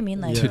stuff. You know what I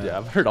mean? Like, Yeah. Dude, yeah,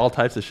 I've heard all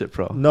types of shit,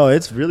 bro. No,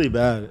 it's really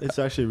bad. It's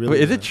actually really.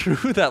 Wait, is bad. it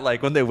true that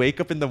like when they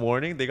wake up in the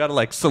morning, they gotta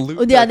like salute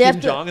Oh, yeah, they Kim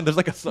have to- Jong, and there's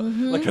like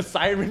like a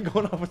siren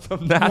going on with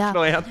some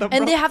national anthem,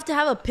 and bro? they have to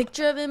have a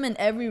picture of him in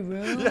every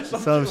room.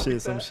 Some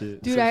shit, some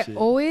shit. Dude, some I shit.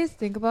 always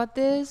think about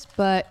this,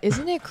 but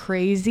isn't it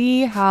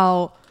crazy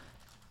how,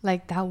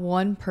 like, that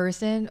one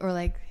person or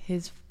like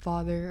his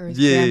father or his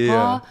Yeah,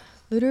 grandpa yeah.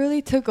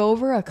 literally took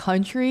over a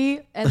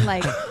country and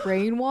like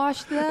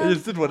brainwashed They them?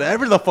 just did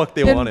whatever the fuck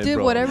they Then wanted, did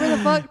bro. whatever the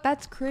fuck.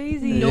 That's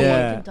crazy. No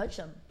Yeah. one can touch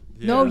them.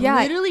 No,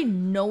 yeah. Literally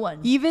no one.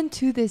 Even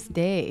to this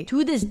day,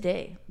 To this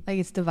day, like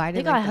it's divided.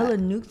 they got like hella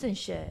that. nukes and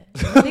shit.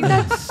 I think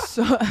that's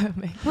so. I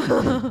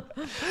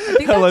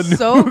think Hella that's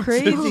so nukes.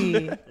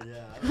 crazy.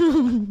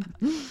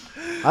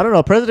 I don't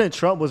know. President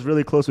Trump was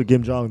really close with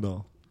Kim Jong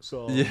though.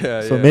 So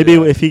Yeah, So yeah, maybe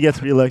yeah. if he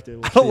gets reelected,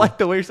 we'll I don't see. like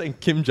the way you're saying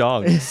Kim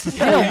Jong.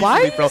 Yeah,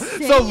 why are you bro.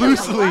 saying So it?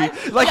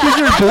 loosely, like he's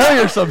your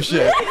boy or some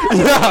shit.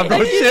 Yeah,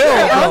 bro,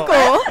 chill,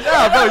 bro.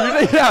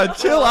 Yeah, bro,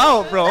 chill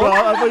out, bro.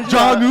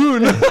 Jong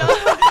Un.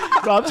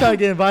 Bro, I'm trying to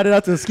get invited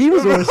out to the ski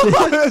resort and shit.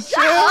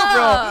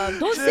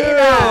 Don't say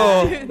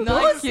that.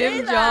 Not say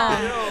Kim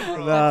that.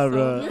 Jong. Nah,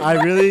 bro.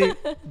 I really.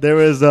 There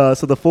was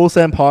so the Full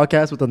Send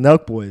podcast with the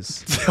Nelk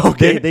Boys.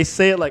 Okay. They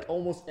say it like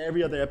almost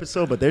every other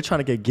episode, but they're trying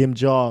to get Kim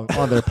Jong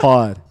on their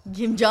pod.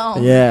 Kim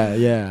Jong. Yeah,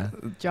 yeah.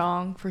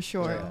 Jong for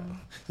sure.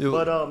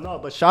 But no,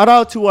 but shout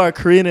out to our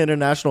Korean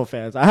international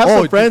fans. I have Oh,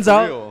 some friends for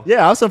out. real?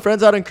 Yeah, I have some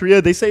friends out in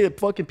Korea. They say that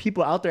fucking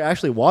people out there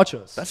actually watch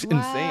us. That's Wow.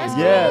 insane.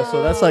 Yeah,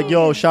 so that's like,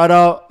 yo, shout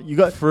out. You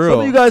got For some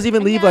real. of you guys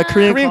even leave like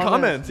Korean, Korean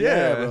comments,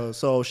 yeah. bro.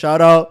 So shout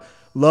out,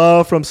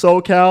 love from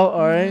SoCal.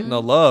 All right. No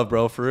love,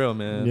 bro, for real,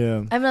 man. Yeah.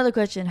 I have another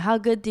question. How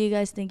good do you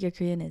guys think your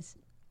Korean is?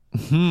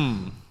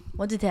 1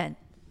 to 10.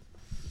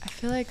 I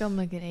feel like I'm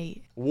like an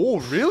 8. Whoa,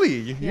 really?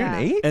 You're Yeah.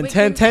 an 8? And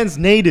Wait, 10's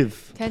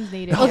native. 10's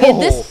native. Okay, Oh,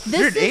 this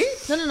you're an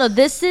is no.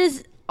 This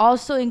is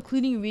also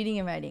including reading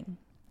and writing.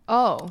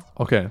 Oh,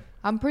 Okay.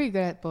 I'm pretty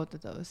good at both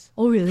of those.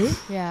 Oh really?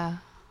 Yeah.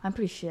 I'm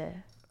pretty shit.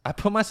 I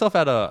put myself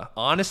at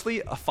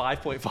honestly, a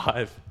 5.5.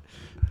 I think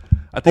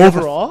that's a-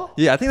 Overall?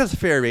 yeah, I think that's a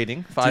fair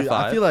rating. 5.5. Dude,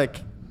 I feel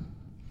like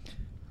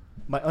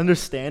my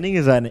understanding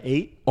is at an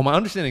 8. Oh, my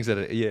understanding is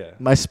that yeah.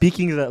 My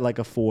speaking is at like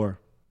a 4.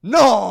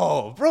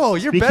 No, bro,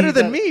 you're Speaking better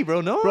than that- me,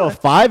 bro. No, Bro,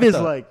 5 is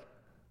the- like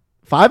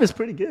 5 is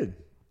pretty good.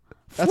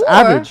 That's 4?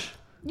 average.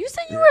 You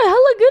said you were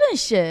hella good and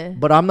shit.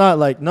 But I'm not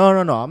like no.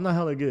 I'm not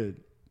hella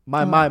good.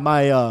 My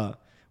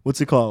what's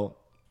it called?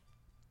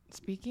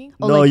 Speaking?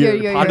 Oh, no, like your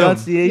your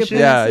pronunciation.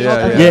 Yeah, yeah,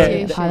 Oh, yeah. Yeah,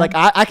 pronunciation. like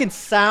I can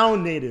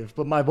sound native,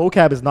 but my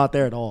vocab is not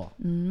there at all.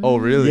 Oh,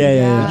 really? Yeah, yeah,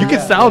 yeah. You can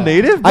Yeah, sound yeah.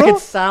 native, bro? I can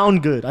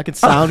sound good. I can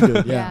sound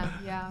good. Yeah,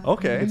 Yeah. I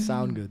Okay. can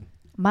sound good.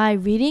 My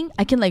reading,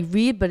 I can like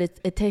read, but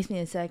it takes me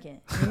a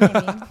second. You know what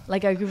I mean?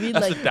 Like I could read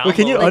That's like the download. But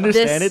can you like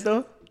understand this. it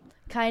though?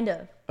 Kind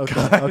of.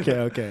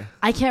 Okay.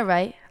 I can't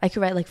write. I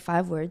could write like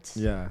 5 words.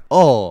 Yeah.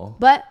 Oh,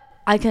 But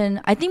I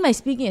think my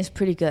speaking is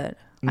pretty good.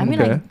 I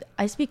mean, Okay.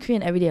 I speak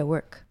Korean every day at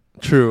work.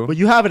 true. But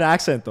you have an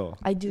accent though.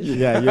 I do.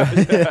 Yeah.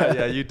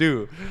 yeah, you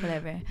do.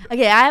 Whatever.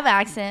 Okay, I have an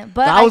accent,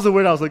 but That was the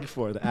word I was looking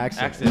for. The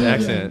accent.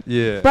 Accent.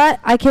 Yeah. but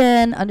I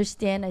can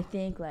understand. I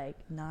think like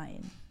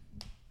 9.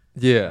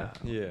 Yeah.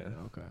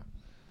 Okay.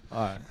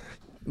 All right.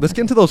 Let's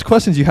get into those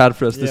questions you had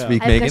for us this Yeah.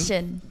 week, I have a Megan.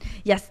 question.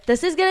 Yes,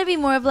 this is gonna be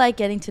more of like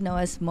getting to know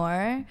us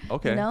more.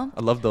 Okay. You know?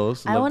 I love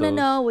those. I want to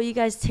know what you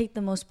guys take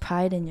the most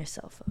pride in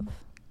yourself of.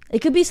 It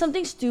could be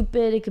something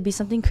stupid. It could be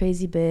something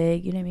crazy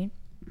big. You know what I mean?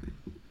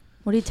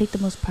 What do you take the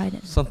most pride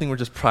in? something we're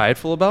just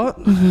prideful about.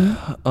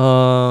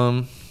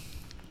 Mm-hmm.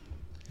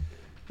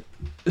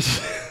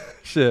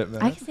 Shit,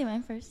 man. I can say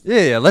mine first.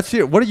 Yeah. Let's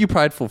hear. What are you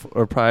prideful for,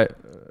 or pride?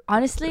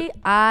 Honestly,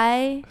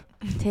 I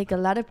take a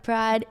lot of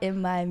pride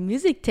in my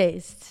music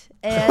taste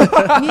and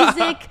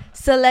music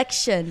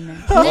selection. You know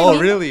what I Oh,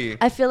 mean? really?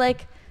 I feel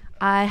like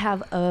I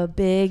have a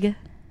big.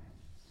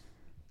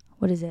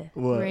 What is it?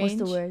 What? What's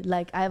the Range? word?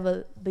 Like I have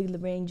a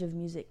big range of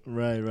music.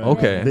 Right.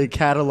 Okay. Big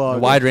catalog.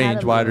 Wide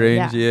range.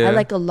 Catalog. Yeah. I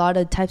like a lot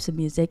of types of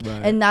music.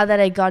 Right. And now that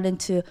I got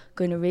into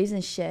going to raise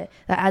and shit,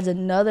 that adds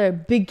another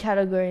big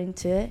category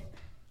into it.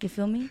 You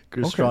feel me?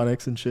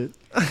 Gristronics and shit.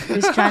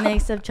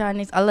 Electronics,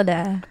 subtronics, all of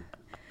that.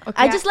 Okay,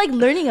 I just like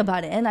learning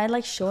about it and I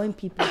like showing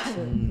people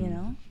too, you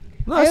know?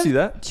 No, I see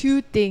that.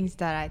 2 things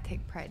that I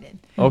take pride in.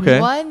 Okay.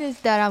 One is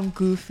that I'm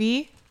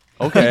goofy.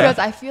 Okay. Because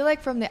I feel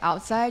like from the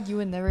outside, you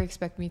would never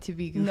expect me to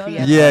be goofy. No, at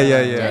Yeah, all.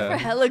 yeah, Jennifer yeah.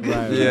 hella good.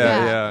 Right.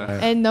 Yeah.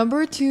 And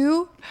number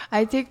 2,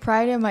 I take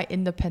pride in my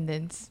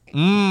independence.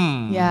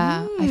 Mm.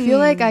 Yeah. I feel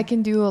like I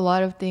can do a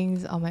lot of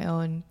things on my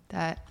own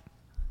that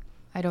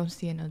I don't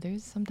see in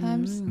others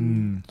sometimes.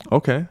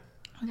 Okay.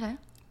 Okay.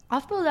 I'll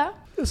feel that.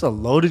 It's a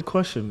loaded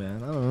question,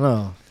 man. I don't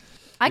know.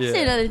 I can say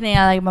Yeah. another thing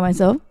I like about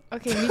myself.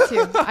 Okay, me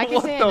too. I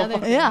can say another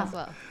thing Yeah. as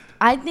well.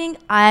 I think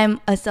I'm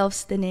a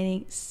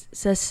self-sustaining,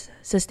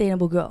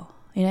 sustainable girl.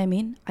 You know what I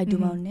mean? I do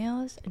my own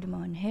nails. I do my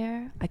own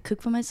hair. I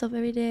cook for myself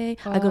every day.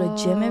 I go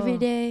to gym every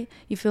day.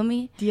 You feel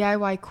me?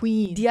 DIY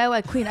queen.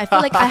 DIY queen. I feel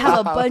like I have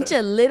a bunch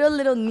of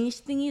little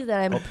niche thingies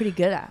that I'm pretty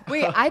good at.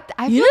 Wait, I You feel know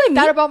like what I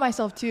that mean? about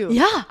myself too.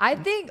 Yeah. I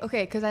think,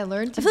 okay, because I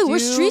learned to I feel like we're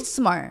do- street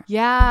smart.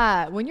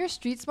 Yeah. When you're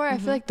street smart, I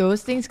feel like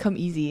those things come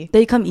easy.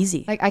 They come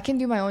easy. Like I can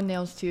do my own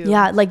nails too.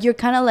 Yeah, like you're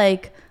kind of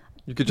like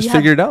You could just You have-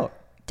 figure it out.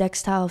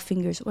 textile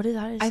fingers. What is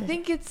that? I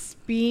think it's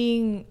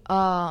being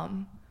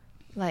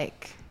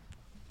like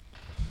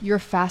you're a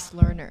fast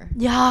learner.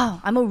 Yeah,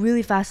 I'm a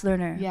really fast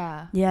learner.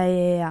 Yeah.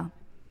 Yeah.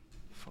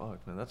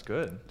 Fuck, man, that's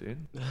good, dude.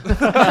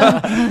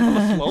 I'm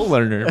a slow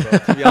learner, bro,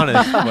 to be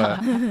honest.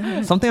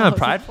 But something I'm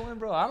prideful in,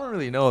 bro, I don't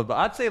really know. But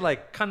I'd say,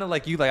 like, kind of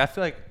like you. Like, I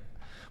feel like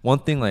one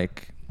thing,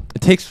 like,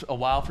 it takes a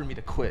while for me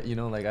to quit, you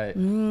know? Like, I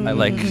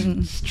like,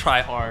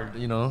 try hard,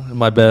 you know,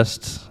 my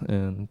best.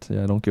 And,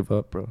 yeah, I don't give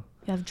up, bro.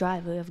 You have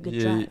drive. You have good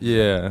Yeah, drive.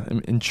 yeah.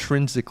 I'm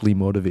intrinsically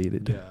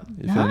motivated. Yeah.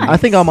 You feel me? Nice. I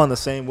think I'm on the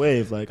same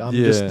wave. Like I'm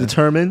just Yeah.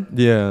 determined,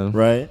 Yeah.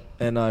 right?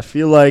 And I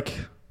feel like,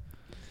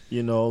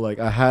 you know, like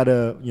I had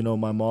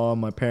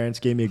my parents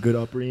gave me a good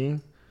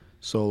upbringing,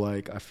 so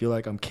like I feel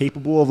like I'm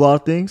capable of a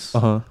lot of things,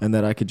 and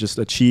that I could just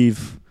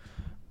achieve.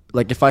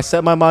 Like if I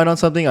set my mind on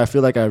something, I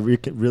feel like I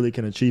really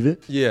can achieve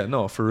it. Yeah,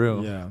 no, for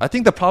real. Yeah. I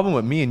think the problem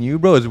with me and you,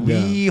 bro, is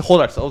we hold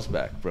ourselves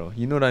back, bro.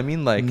 You know what I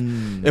mean? Like,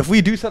 if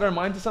we do set our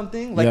mind to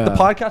something, like the Yeah.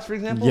 podcast, for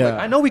example, like,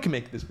 Yeah. I know we can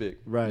make this big.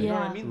 Right. You know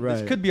what I Yeah. mean? Right.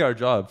 This could be our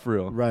job, for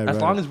real. Right, As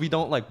right. long as we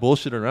don't, like,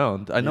 bullshit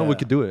around, I know we Yeah.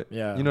 could do it.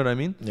 Yeah. You know what I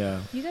mean?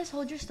 Yeah. You guys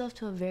hold your stuff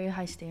to a very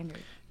high standard,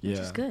 which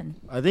Yeah. is good.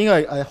 I think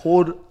I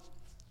hold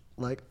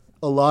like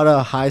a lot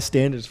of high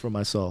standards for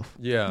myself.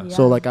 Yeah. Yeah.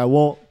 So like I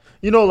won't,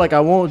 like I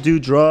won't do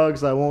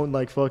drugs. I won't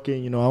like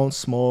fucking, I won't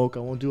smoke.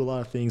 I won't do a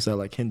lot of things that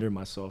like hinder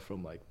myself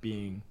from like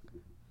being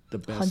the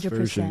best 100%.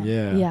 version.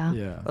 Yeah. Yeah.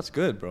 Yeah. That's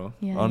good, bro.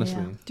 Yeah, Honestly.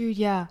 yeah. Dude,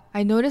 yeah.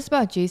 I noticed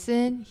about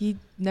Jason, he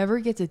never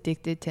gets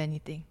addicted to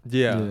anything.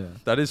 Yeah. Yeah.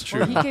 That is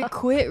true. Or he could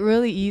quit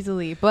really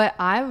easily. But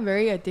I'm a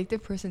very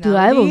addictive personality. Dude,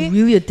 I have a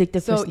really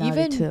addictive so personality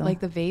even too. like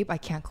the vape, I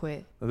can't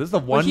quit. This is the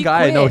one he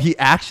guy I know, quit. he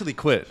actually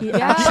quit. He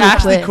Yeah.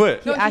 actually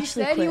quit. He No, he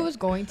actually said quit. he was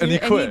going to, And he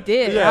and quit. he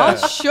did. Yeah. I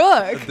was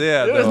shook.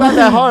 Yeah, It's no. not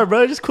that hard,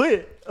 bro. Just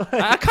quit.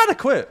 I kind of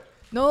quit.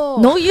 No.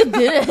 No, you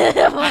didn't.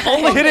 I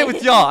only hit it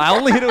with y'all. I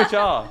only hit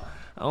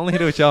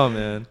it with y'all,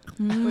 man.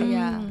 But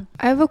yeah.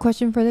 I have a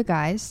question for the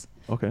guys.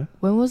 Okay.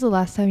 When was the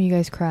last time you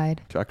guys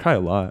cried? Dude, I cry a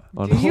lot.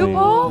 Honestly. you,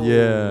 Paul?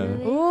 Yeah.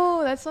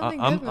 Oh, that's something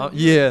different.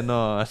 Yeah,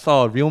 no, I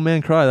saw a real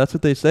man cry. That's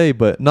what they say.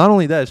 But not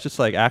only that, it's just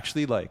like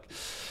actually like,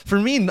 for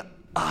me,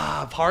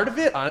 part of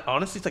it,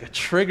 honestly, it's like a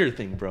trigger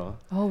thing, bro.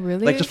 Oh,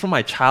 really? Like just from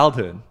my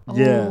childhood.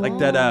 Yeah. Like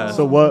that ass.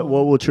 So what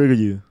will trigger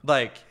you?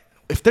 Like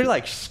if they're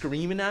like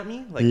screaming at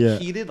me, like Yeah.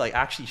 heated, like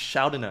actually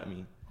shouting at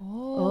me,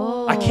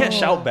 Oh. I can't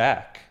shout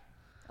back.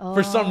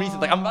 For some reason,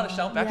 like I'm about to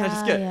shout back and I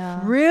just get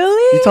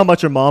Really? You talking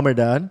about your mom or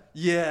dad?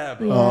 yeah,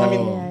 bro. Yeah, I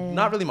mean, yeah.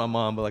 not really my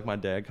mom, but like my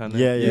dad kind of.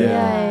 Yeah,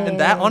 yeah. And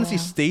that honestly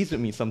stays with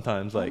me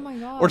sometimes, like, my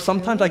God, or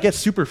sometimes I get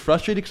super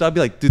frustrated because I'll be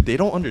like, dude, they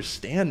don't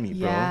understand me,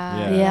 bro.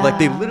 Yeah. Yeah. Like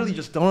they literally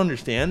just don't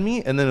understand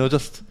me, and then it'll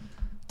just.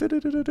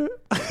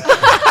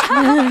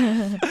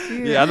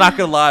 Yeah, I'm not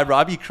gonna lie, bro.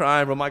 I be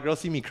crying, bro. My girl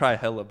see me cry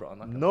hella, bro. I'm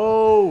not gonna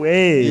No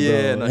way,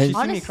 yeah, bro. no, she And-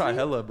 see me cry Honestly?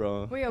 hella,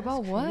 bro. Wait,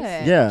 about what?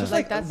 Yeah. Just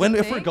Like, like that's when the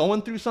if we're thing?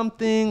 going through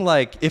something,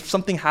 like if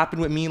something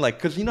happened with me, like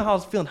because you know how I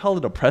was feeling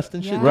hella depressed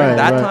and shit Yeah. during Right,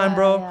 that right. time,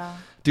 bro. Yeah.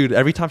 Dude,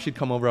 every time she'd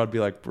come over, I'd be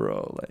like,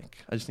 bro, like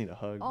I just need a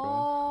hug, bro.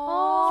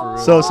 Oh.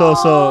 For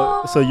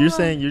real. So you're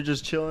saying you're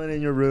just chilling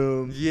in your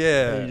room.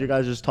 Yeah. And you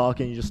guys just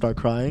talking, you just start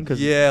crying because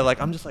Yeah,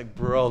 like I'm just like,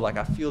 bro, like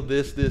I feel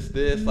this,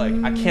 like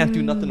I can't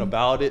do nothing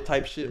about it,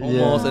 type shit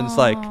almost, and it's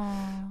like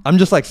I'm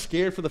just like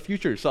scared for the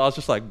future. So I was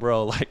just like,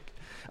 bro, like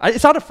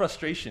it's out of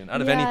frustration,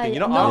 out of Yeah, anything, you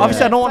know. no,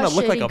 Obviously, I don't want to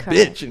look frustrating like a cry.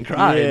 bitch and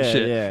cry and Yeah,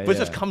 shit, yeah, but it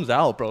just yeah. comes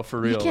out, bro, for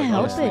real. You can't like,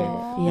 help honestly.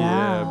 it.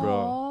 Yeah, Yeah.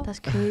 bro. That's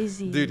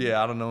crazy. Dude,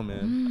 yeah, I don't know,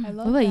 man. I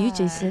love What about you, that.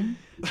 Jason?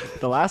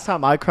 the last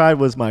time I cried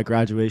was my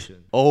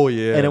graduation. Oh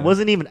yeah, And it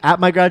wasn't even at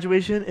my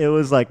graduation. It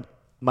was like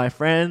my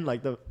friend,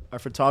 like our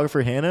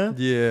photographer Hannah.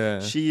 Yeah.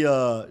 She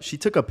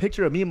took a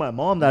picture of me and my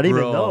mom that I didn't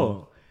even Bro.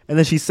 know. And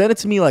then she sent it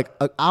to me like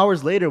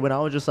hours later when I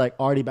was just like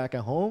already back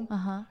at home.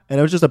 Uh-huh. And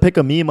it was just a pic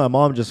of me and my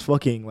mom just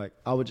fucking like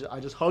I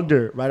just hugged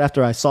her right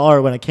after I saw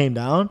her when I came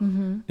down.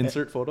 Mm-hmm.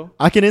 Insert photo.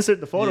 I can insert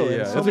the photo. Yeah, and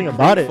yeah. It's something a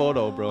about great it.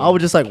 photo, bro. I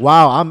was just like,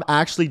 wow, I'm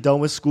actually done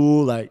with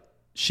school. Like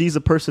she's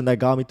a person that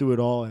got me through it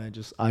all, and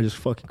I just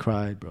fucking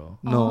cried, bro.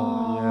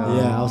 No.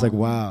 Yeah, I was like,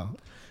 wow.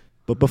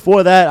 But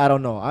before that, I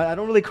don't know. I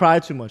don't really cry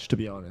too much, to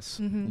be honest.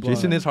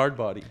 Jason is hard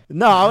body.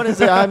 No, I wouldn't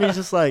say. I mean, it's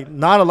just like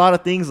not a lot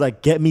of things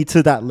like get me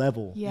to that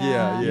level.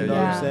 Yeah, You know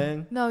what I'm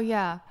saying? No,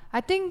 yeah.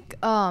 I think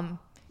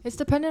it's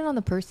dependent on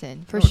the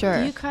person for Do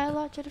sure. you cry a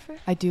lot, Jennifer?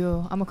 I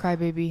do. I'm a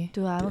crybaby.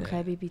 Do I'm a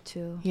crybaby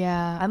too.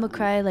 Yeah. I'm a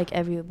cry like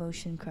every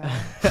emotion cry.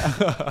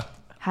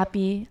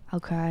 Happy, I'll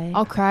cry.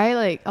 I'll cry,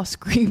 like I'll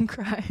scream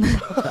cry.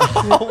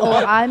 Or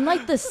I'm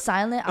like the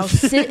silent. I'll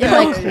sit in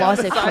my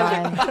closet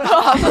cry.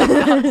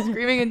 I'm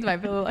screaming into my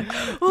pillow like,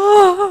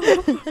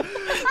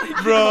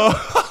 Bro.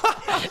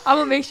 I'm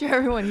gonna make sure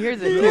everyone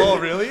hears it. Oh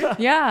Too. really?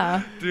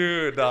 Yeah.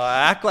 Dude,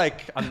 I act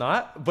like I'm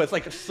not, but it's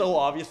like so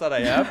obvious that I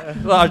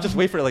am. So I just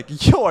wait for it, like,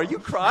 yo, are you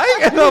crying?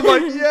 And I'm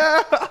like,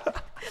 yeah.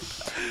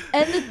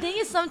 And the thing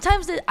is,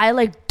 sometimes that I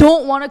like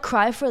don't want to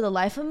cry for the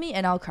life of me,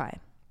 and I'll cry.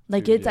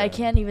 Like Dude, it's I yeah.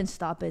 can't even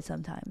stop it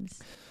sometimes.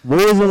 What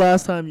was the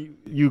last time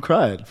you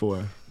cried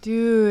for?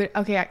 Dude,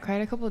 okay, I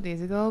cried a couple of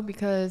days ago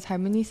because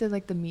Harmony said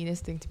like the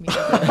meanest thing to me.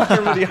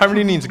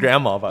 Harmony needs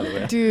grandma, by the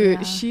way. Dude,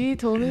 Yeah. she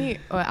told me,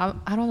 I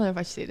don't know if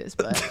I should say this,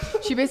 but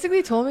she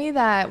basically told me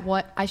that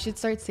what I should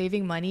start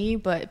saving money,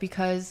 but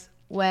because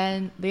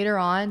when later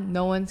on,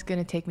 no one's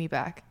gonna take me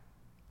back.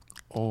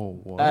 Oh,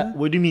 what?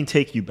 What do you mean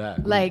take you back?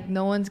 Like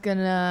no one's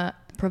gonna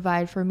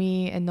provide for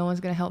me and no one's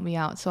gonna help me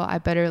out. So I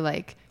better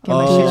like get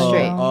my shit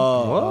straight.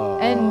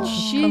 What? And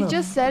she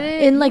just said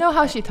it. In, You like- know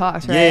how she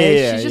talks, right?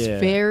 Yeah, she's just yeah.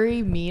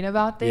 very mean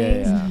about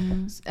Yeah,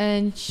 things. yeah.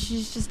 And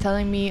she's just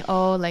telling me,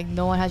 oh, like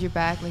no one has your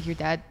back. Like your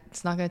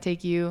dad's not gonna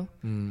take you.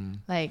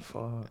 Like,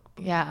 Fuck.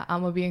 yeah, I'm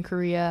gonna be in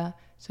Korea,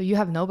 so you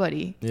have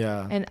nobody.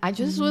 Yeah. And I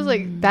just was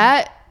like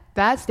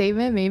that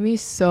statement made me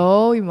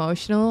so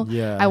emotional.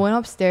 Yeah. I went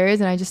upstairs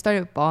and I just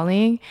started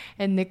bawling,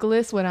 and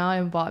Nicholas went out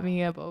and bought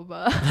me a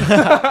boba.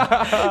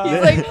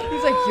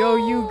 he's like, yo,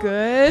 you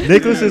good?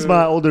 Nicholas is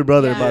my older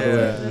brother, by the Yeah.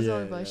 way. That's Yeah,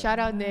 all about. yeah. Shout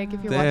out Nick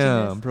if you're watching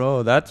Damn, this.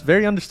 bro. That's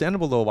very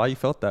understandable, though, why you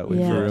felt that way.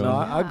 Yeah. For real. No,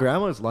 our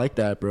grandma's like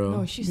that, bro.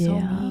 No, she's so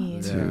Yeah.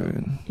 mean.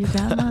 Dude. Your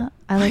grandma,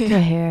 I like her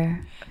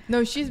hair.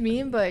 No, she's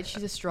mean, but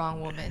she's a strong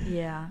woman.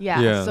 Yeah.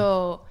 Yeah. Yeah.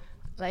 So,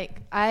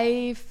 like,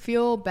 I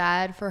feel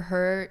bad for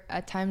her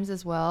at times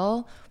as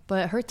well,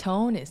 but her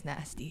tone is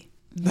nasty.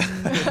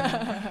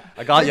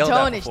 I got Her yelled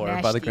tone at is before by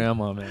the nasty.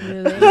 grandma,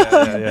 man. Really?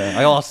 Yeah.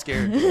 I got all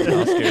scared. dude. I got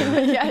all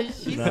scared. Yeah,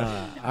 she's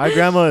Nah, our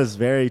grandma is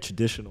very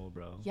traditional,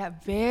 bro. yeah,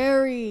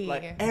 very.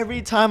 Like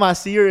every time I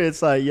see her,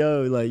 it's like,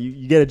 yo, like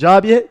you get a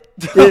job yet?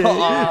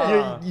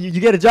 you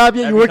get a job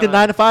yet? You Every working time.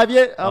 9 to 5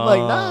 yet? I'm like,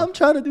 nah, I'm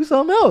trying to do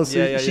something else.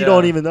 Yeah, yeah, she yeah.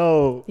 don't even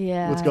know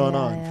Yeah, what's going yeah,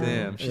 on. yeah.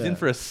 Damn, she's Yeah. in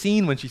for a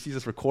scene when she sees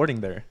us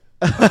recording there.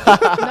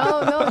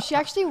 no, she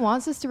actually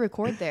wants us to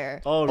record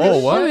there. Oh, Oh,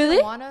 really? what? She doesn't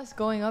Really? want us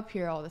going up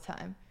here all the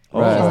time.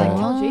 Right. She's like,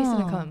 tell Jason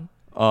to come.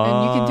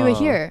 And you can do it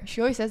here.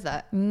 She always says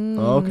that.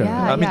 Oh, okay.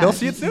 Yeah. I mean, they'll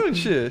see it soon.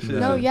 Shit.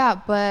 No, yeah,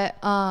 but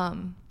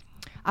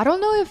I don't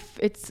know if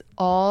it's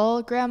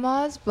all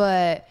grandmas,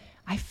 but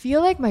I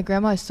feel like my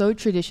grandma is so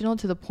traditional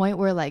to the point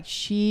where like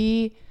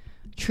she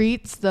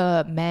treats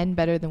the men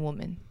better than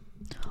women,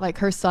 like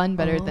her son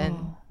better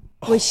than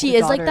Wait, she the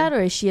is like daughter. that,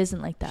 or she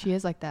isn't like that? she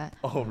is like that.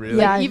 Oh, really?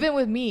 Yeah. Like, even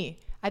with me,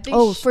 I think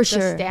Oh, for the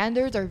sure.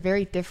 standards are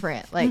very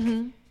different. Like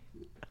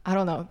I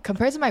don't know.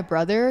 Compared to my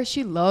brother,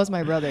 she loves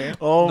my brother.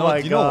 Oh no, my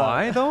do you god. know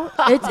why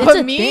though? It's But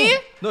a me? thing.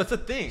 No, it's a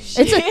thing. It's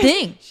a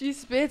thing. She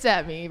spits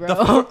at me,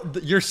 bro.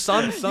 Your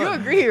son's son. You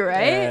agree,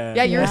 right?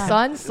 Yeah. Your Yeah.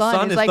 son's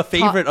son is like the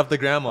favorite of the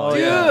grandma. Oh,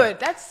 Dude, yeah.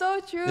 that's so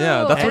true.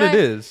 Yeah, that's And what it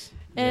is.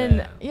 And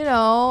Yeah. you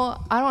know,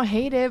 I don't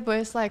hate it, but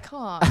it's like,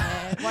 come on,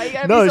 man. Why you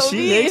gotta No, be so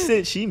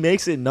she mean?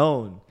 makes it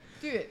known.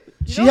 Dude,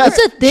 She has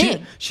It's a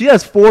thing. She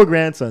has 4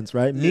 grandsons,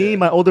 right? Me, Yeah.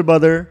 my older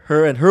brother,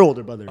 her, and her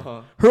older brother.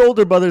 Uh-huh. Her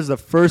older brother is the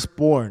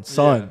firstborn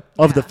son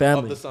of the Of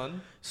family. the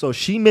son. So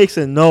she makes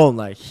it known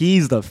like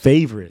he's the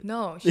favorite.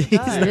 No, she He's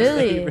does.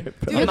 Really? favorite,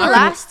 bro. You're the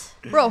last.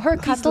 Bro, her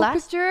He's cuddle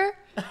last? picture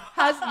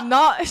has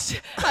not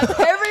has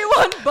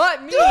everyone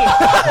but me.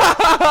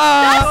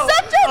 That's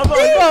such a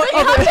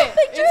thing.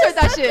 Insert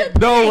that shit.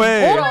 No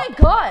way. Oh my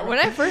god. When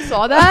I first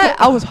saw that,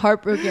 I was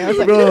heartbroken. I was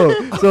like, Bro,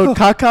 so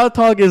Kakao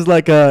Talk is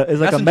like a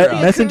Messenger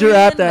app. messenger Korean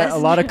app that a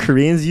lot of messenger.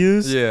 Koreans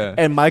use. Yeah.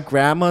 And my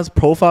grandma's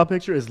profile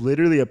picture is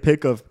literally a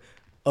pic of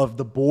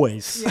the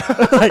boys,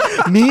 like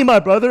me, my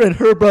brother, and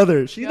her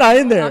brother. She's not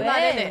in I'm there.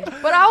 not in it.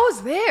 But I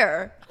was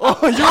there. Oh,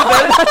 you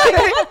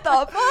there? What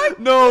the fuck?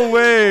 No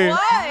way.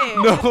 Why?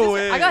 No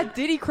way. I got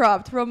Diddy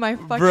cropped from my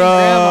fucking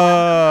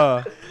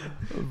grandma.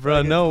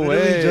 Bruh, no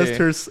Literally way.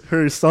 just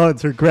her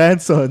sons, her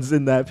grandsons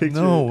in that picture.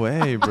 No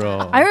way,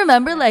 bro. I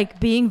remember like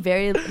being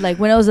very like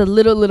when I was a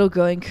little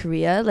girl in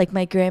Korea, like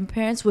my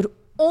grandparents would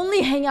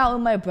only hang out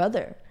with my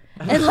brother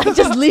and like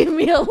just leave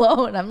me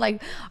alone. I'm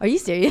like, are you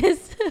serious?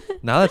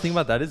 Now that I think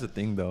about that is a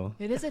thing though.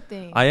 It is a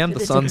thing. I am the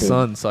It is a son's thing.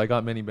 son, so I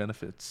got many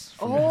benefits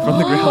from, Oh, from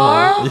the you grandma.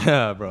 are?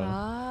 Yeah, bro.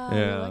 Ah, Yeah.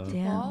 you're lucky,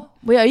 Damn. Paul.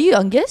 Wait, are you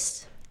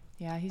youngest?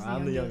 Yeah, he's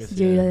I'm the the youngest.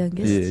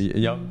 youngest. You're the Yeah,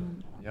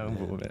 youngest. young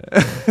boy,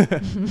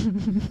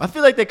 man. I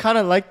feel like they kind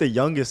of like the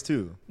youngest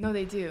too. No,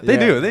 they do. They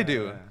Yeah.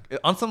 do.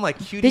 On some like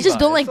cutie. They just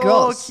don't vibes. like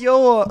girls.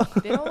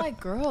 They don't like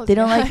girls. They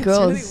don't Yeah, like it's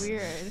girls. really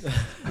weird.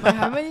 My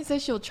harmony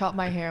says she'll chop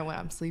my hair when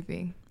I'm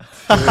sleeping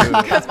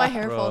because my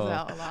hair falls Bro.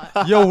 out a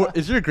lot. Yo,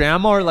 is your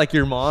grandma or like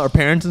your mom or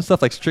parents and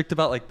stuff like strict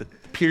about like the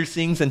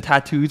piercings and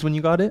tattoos when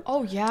you got it?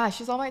 Oh yeah,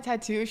 she's on my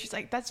tattoo. She's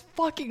like, that's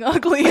fucking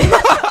ugly.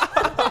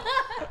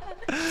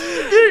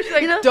 She's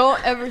like, You know-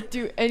 don't ever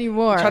do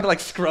anymore. Try to like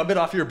scrub it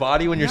off your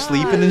body when you're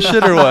sleeping and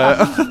shit or what?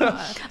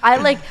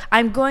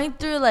 I'm going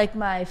through like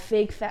my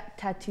fake fat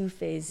tattoo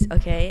phase,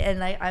 okay?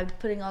 And I'm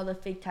putting all the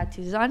fake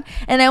tattoos on.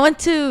 And I went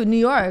to New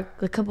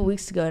York a couple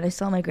weeks ago and I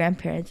saw my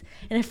grandparents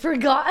and I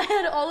forgot I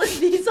had all of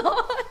these on.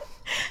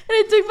 And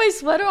I took my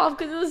sweater off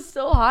because it was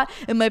so hot.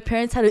 And my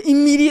parents had to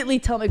immediately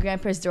tell my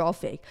grandparents they're all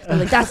fake. They're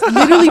like, that's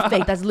literally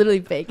fake. That's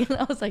literally fake. And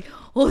I was like,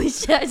 holy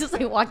shit. I just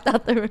like walked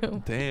out the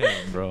room.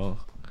 Damn, bro.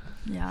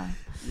 Yeah.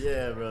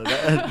 Yeah, bro.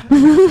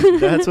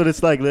 That's what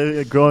it's like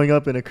growing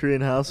up in a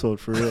Korean household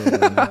for real.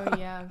 Man. Oh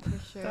yeah,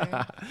 for sure.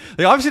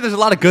 Like obviously, there's a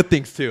lot of good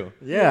things too.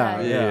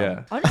 Yeah,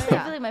 Yeah. Honestly,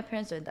 Yeah. I feel like my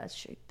parents aren't that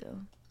strict though.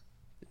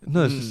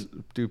 No, it's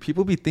just, dude,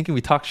 people be thinking we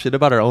talk shit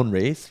about our own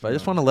race, but I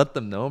just want to let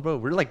them know, bro.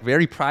 We're like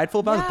very prideful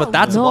about it, Yeah, but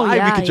that's No, why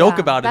yeah, we could joke yeah.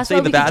 about it and That's say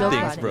why the we could bad joke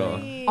things, about bro.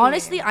 it.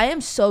 Honestly, I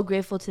am so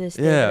grateful to this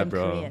day Yeah, that I'm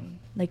bro. Korean.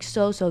 Like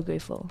so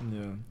grateful.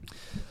 Yeah.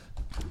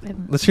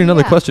 Let's hear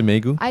another Yeah. question,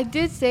 Megu. I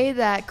did say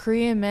that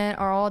Korean men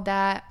are all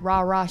that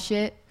rah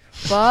shit,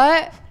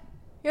 but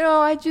you know,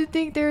 I do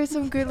think there is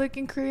some good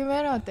looking Korean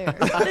men out there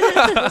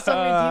with some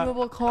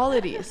redeemable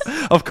qualities.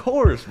 Of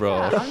course, bro.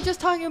 Yeah, I'm just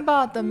talking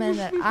about the men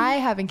that I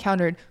have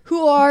encountered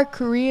who are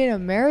Korean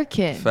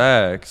American.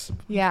 Facts.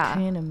 Yeah.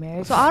 Korean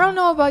American. So I don't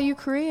know about you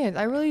Koreans.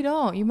 I really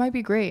don't. You might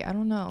be great. I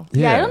don't know.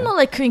 Yeah, I don't know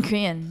like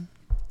Korean.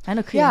 I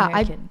know Korean Yeah,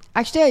 American.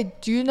 I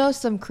do know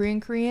some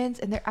Koreans,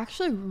 and they're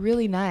actually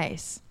really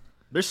nice.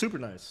 They're super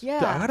nice. Yeah,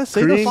 I gotta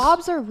say, the Korean-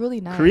 Bobs are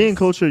really nice. Korean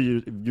culture,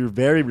 you're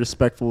very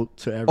respectful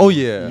to everyone. Oh,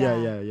 yeah.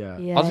 Yeah.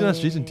 Yeah, I was gonna ask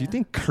yeah, Jason, do you yeah.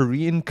 think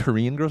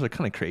Korean girls are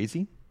kind of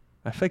crazy?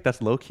 I feel like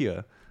that's low key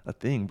a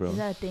thing, bro. Is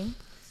that a thing?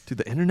 Dude,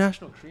 the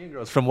international Korean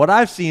girls, from what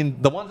I've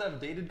seen, the ones that have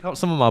dated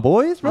some of my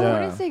boys, bro. I Yeah.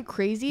 wouldn't say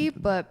crazy,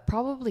 but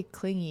probably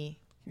clingy.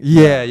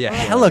 Yeah, Or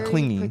hella very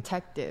clingy.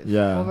 Protective.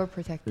 Yeah.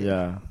 Overprotective.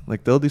 Yeah.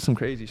 Like they'll do some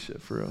crazy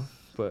shit for real.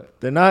 But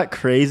They're not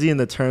crazy in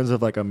the terms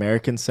of like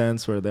American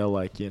sense where they'll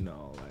like, like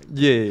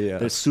yeah.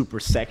 they're super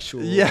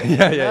sexual. Yeah.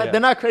 They're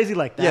not crazy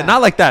like that. Yeah,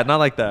 not like that, not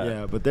like that.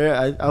 Yeah, but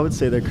I would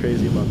say they're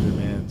crazy about their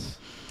mans.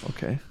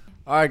 Okay.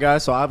 All right,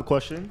 guys. So I have a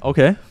question.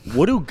 Okay.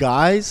 What do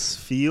guys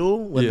feel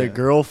when their Yeah.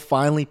 girl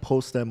finally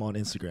posts them on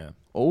Instagram?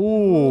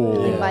 Oh.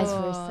 Like vice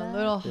versa.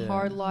 Little Yeah.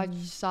 hard launch,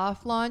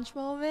 soft launch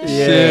moment.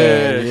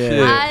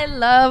 Shit. I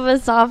love a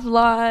soft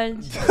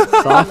launch.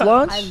 Soft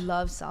launch? I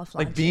love soft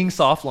launch. Like being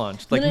soft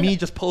launched. Like no, me no.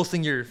 just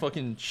posting your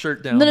fucking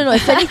shirt down. No.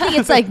 If anything,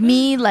 it's like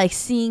me like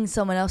seeing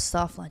someone else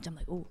soft launch. I'm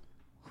like, oh,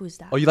 who's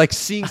that? Oh, you like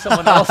seeing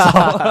someone else?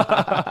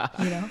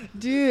 You know?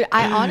 Dude,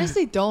 I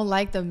honestly don't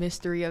like the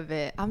mystery of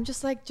it. I'm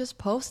just like, just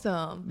post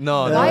them.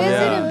 No, no, Why is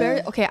yeah. it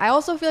embarrassing? Okay, I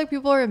also feel like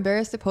people are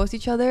embarrassed to post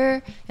each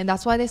other, and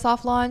that's why they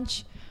soft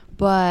launch.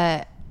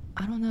 But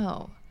I don't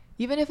know.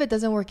 Even if it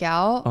doesn't work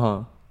out,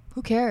 Uh-huh.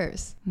 who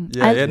cares?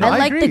 Yeah, I, yeah, no, I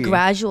like the agree.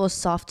 gradual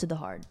soft to the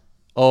hard.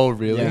 Oh,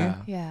 really? Yeah.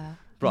 Yeah.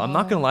 Bro, I'm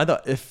not gonna lie though.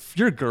 If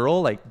your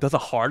girl like does a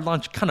hard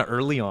launch kind of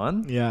early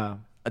on, Yeah.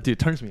 Dude, it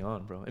turns me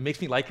on, bro. It makes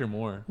me like her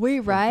more.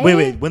 Wait, right?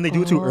 Wait. When they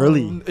do it too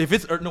early, If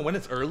it's when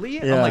it's early,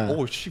 I'm Yeah. like,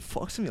 oh, she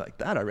fucks me like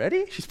that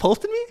already? She's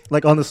posting me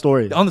like on the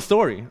story. on the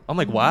story. I'm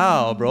like,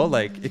 wow, bro.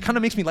 Like, it kind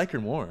of makes me like her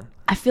more.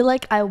 I feel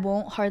like I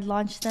won't hard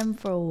launch them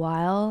for a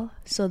while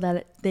so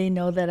that they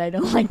know that I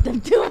don't like them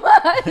too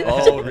much.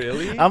 Oh,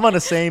 really, I'm on the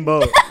same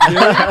boat.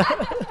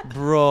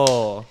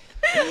 bro?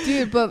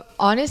 Dude, but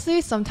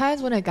honestly,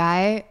 sometimes when a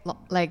guy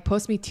like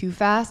posts me too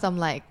fast, I'm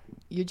like,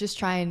 you're just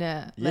trying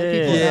to let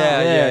people know.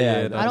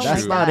 Yeah, I don't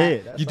That's like not that.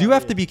 it. That's You not do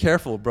have it. to be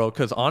careful, bro.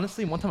 Because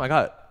honestly, one time I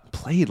got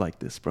played like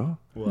this, bro.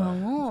 What?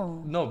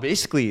 No. No,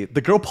 basically,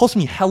 the girl posted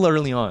me hella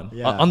early on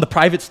Yeah. on the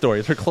private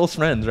stories, her close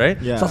friends,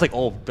 right? Yeah. So I was like,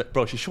 oh,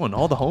 bro, she's showing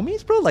all the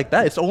homies, bro, like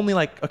that. It's only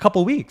like a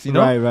couple weeks, you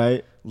know?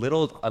 Right.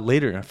 Little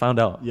later, I found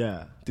out.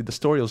 Yeah. Dude, the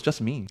story was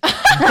just me.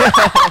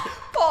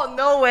 Oh,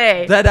 no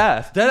way. Dead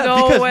ass.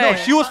 No because way. no,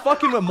 she was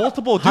fucking with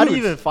multiple dudes. How do you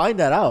even find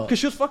that out? Because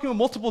she was fucking with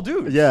multiple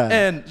dudes. Yeah.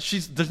 And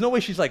there's no way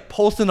she's like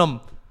posting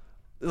them,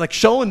 like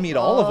showing me to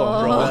all of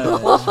them, bro. With her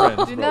close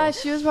friends, Dude, bro. nah,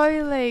 she was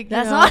probably like,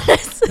 That's you know,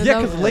 honest.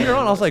 Yeah, because later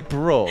on I was like,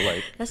 bro,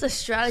 like, That's a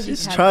strategy.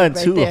 She's tactic trying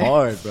right too there.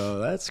 hard, bro.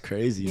 That's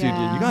crazy. dude,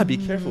 Yeah. you gotta be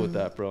careful with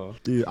that, bro.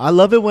 Dude, I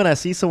love it when I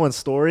see someone's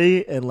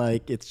story and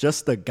like it's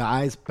just the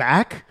guy's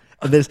back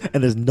and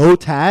there's no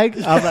tag.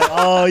 I'm like,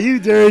 oh, you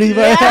dirty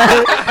man.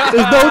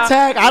 There's no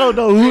tag. I don't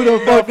know who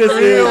the fuck this is.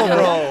 real, yo.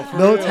 bro, for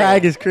No real.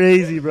 tag is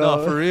crazy, bro.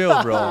 No, for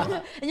real,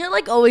 bro. And you're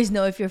like always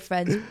know if your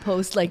friends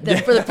post like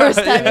that for the first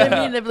time. You know what I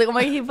mean? They're like, oh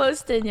my, he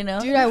posted, you know?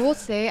 dude, I will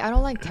say I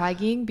don't like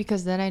tagging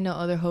because then I know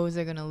other hoes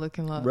are gonna look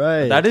him up.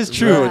 Right. That is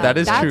true. Right. That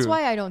is That's true.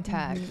 why I don't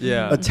tag.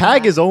 Yeah. A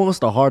tag is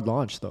almost a hard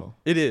launch though.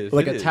 It is.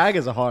 Like it a is. tag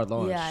is a hard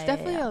launch. Yeah. It's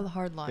definitely a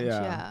hard launch.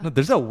 Yeah. Yeah. No,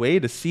 there's a way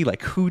to see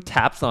like who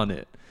taps on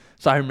it.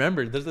 So I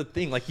remember there's a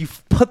thing like you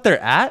put their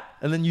at,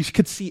 and then you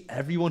could see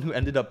everyone who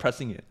ended up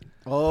pressing it.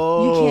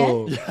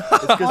 Oh. You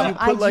It's because On you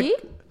put IG? like way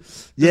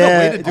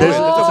yeah, to do there's it.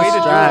 a There's a way to do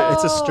strat. it.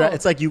 It's a strat.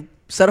 It's like you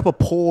set up a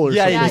poll or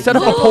Yeah, something. you set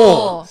up a cool.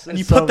 poll, and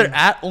you put their Some-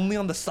 at only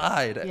on the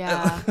side.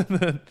 Yeah.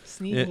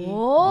 Sneaky.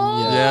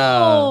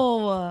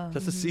 Whoa.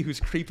 Just to see who's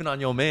creeping on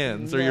your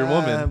man's or your Yeah,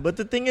 woman. But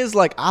the thing is,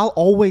 like, I'll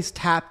always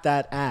tap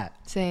that at.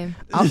 Same.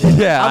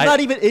 Yeah, I'm not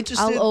even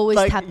interested. I'll always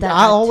like, tap that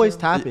I'll at always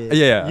too. tap it.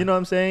 Yeah. You know what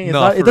I'm saying? It's No,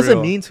 not, it for doesn't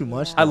real. mean too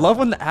much. I though. love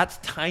when the at's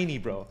tiny,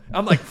 bro.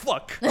 I'm like,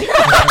 fuck. You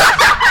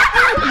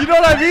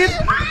know what I mean?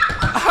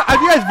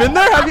 Have you guys been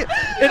there? Have you?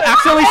 It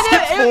accidentally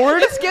skips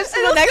forward. It skips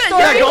to the next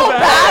Yeah, story. go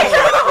back.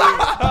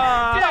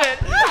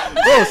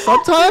 Bro,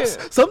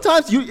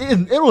 sometimes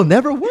it'll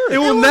never work. It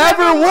will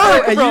never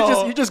work, and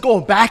bro. you're just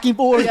going back and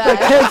forth Yeah. like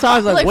 10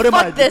 times. Like, Like, what am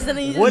fuck I? this, and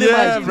then you What just- am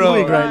I Yeah, bro.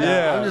 doing right now?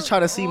 Yeah. I'm just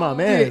trying to see my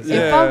man. Dude,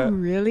 Yeah. if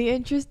I'm really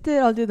interested,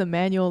 I'll do the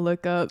manual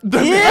lookup. Me too.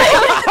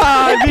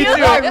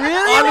 Like,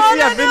 really?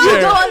 Honestly, I've been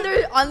You go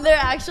there. on their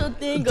actual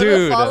thing, go to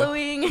Dude. the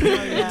following.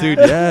 Dude,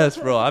 yes,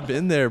 bro. I've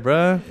been there,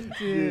 bro.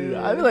 Dude,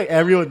 I feel like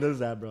everyone does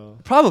that, bro.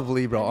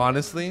 Probably, bro.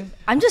 Honestly.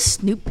 I'm just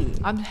Snoopy.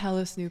 I'm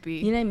hella Snoopy.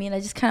 You know what I mean? I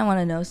just kind of want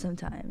to know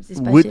sometimes.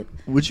 Especially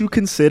Would you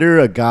consider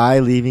a guy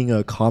leaving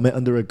a comment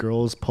under a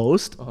girl's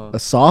post a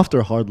soft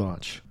or hard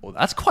launch? Well,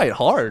 that's quite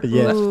hard.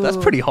 Yeah. That's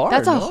pretty hard.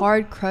 That's a no?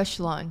 hard crush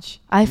launch.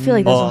 I feel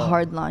like that's Oh. a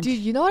hard launch. Dude,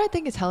 you know what I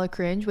think is hella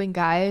cringe? When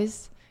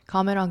guys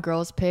comment on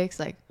girls' pics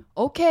like,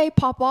 okay,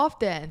 pop off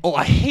then. Oh,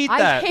 I hate I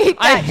that. hate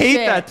I that hate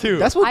shit. that too.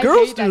 That's what I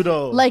girls hate do, that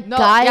though. like No,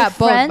 guy yeah, both,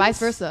 friends, vice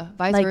versa,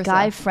 vice like versa.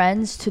 guy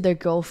friends to their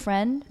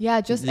girlfriend.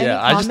 Yeah, just Yeah, any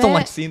I just don't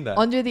like comment seeing that.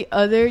 under the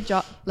other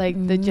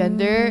like the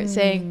gender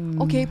saying,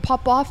 okay,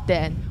 pop off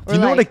then. Do you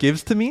know what it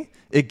gives to me?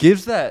 It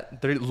gives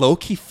that they're low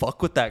key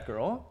fuck with that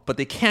girl, but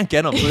they can't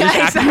get them. So they're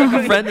just acting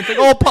like a friend and say,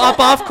 "Oh, pop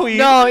off, queen."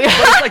 No, yeah.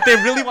 But it's like they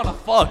really want to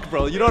fuck,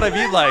 bro. You know what I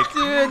mean? Like,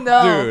 Dude,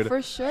 no, Dude.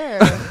 for sure.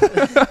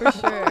 For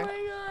sure.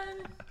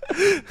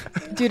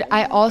 Dude,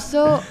 I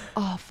also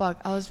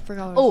forgot what I was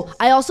Oh,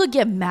 I also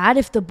get mad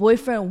if the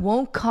boyfriend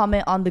won't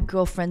comment on the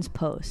girlfriend's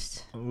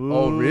post.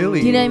 oh,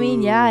 really? Do you know what I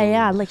mean?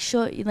 Yeah. Like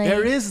show like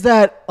There is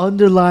that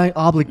underlying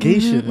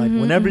obligation. Like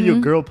whenever your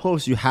girl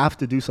posts, you have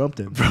to do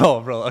something.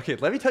 Bro. Okay,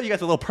 let me tell you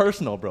guys a little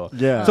personal, bro.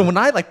 Yeah. So when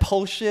I like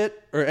post shit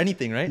or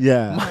anything, right?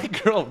 Yeah. My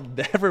girl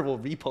never will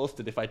repost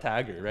it if I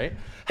tag her, right?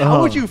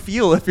 How would you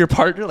feel if your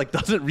partner like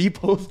doesn't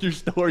repost your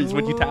stories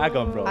when you tag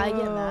them, bro? I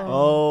get mad.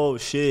 Oh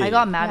shit! I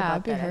got mad Yeah, I'd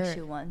about be that hurt.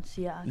 actually once.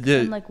 Yeah. 'Cause Yeah.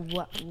 I'm like,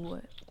 what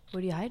are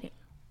you hiding?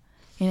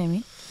 You know what I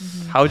mean?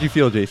 How would you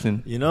feel,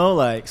 Jason? You know,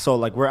 like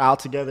we're out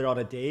together on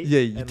a date.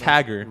 Yeah, you and,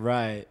 tag like, her.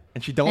 right?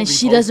 And she don't. And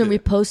she repost doesn't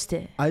it. repost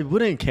it. I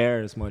wouldn't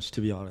care as much,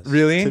 to be honest.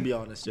 Really? To be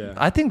honest, yeah.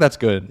 I think that's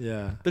good.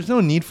 Yeah. There's no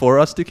need for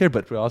us to care,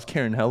 but bro, I was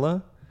caring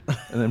hella,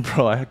 and then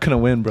bro, I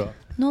couldn't win, bro.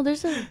 No,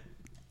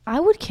 I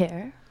would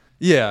care.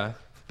 Yeah,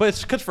 but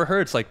it's because for her,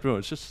 it's like, bro,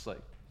 it's just like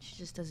She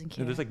just doesn't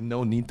care. there's like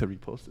no need to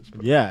repost this,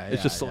 bro. Yeah, it's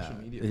yeah, just yeah. social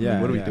media. Yeah,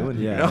 Like, what are yeah, we doing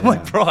yeah, here? I'm yeah.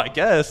 like, bro, I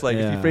guess like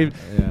if Yeah, you frame,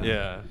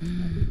 yeah.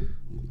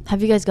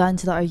 Have you guys gotten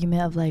to the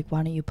argument of like,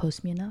 why don't you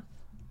post me enough?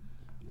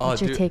 Oh,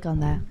 What's your dude. take on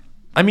that?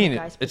 I mean,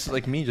 guy's it's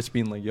like me just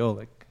being like, yo,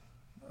 like,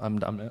 I'm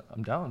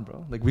down,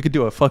 bro. Like we could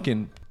do a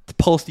fucking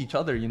post each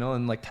other, you know,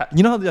 and like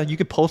you know how you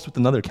could post with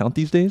another account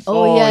these days.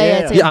 Oh, Oh, yeah, yeah,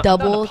 It's yeah. like I'm down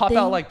to double pop thing.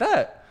 out like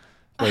that.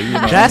 But, you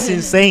know, That's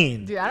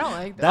insane. Dude, I don't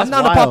like that. That's I'm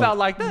not wild. a pop out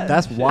like that.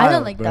 That's wild. I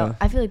don't like bro. that.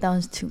 I feel like that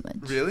one's too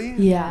much. Really?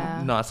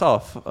 Yeah. No, I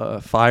saw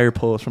a fire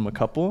post from a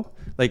couple.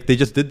 Like they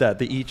just did that.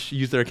 They each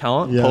use their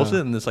account, Yeah. post it,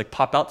 and this like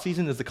pop out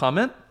season is the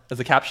comment as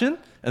a caption,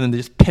 and then they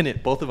just pin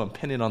it. Both of them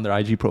pin it on their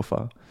IG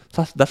profile.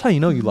 So that's how you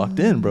know you locked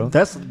in, bro.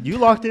 That's you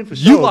locked in for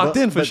You sure. locked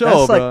but- in for but sure,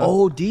 That's bro. like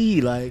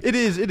OD. Like It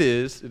is.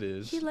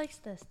 He likes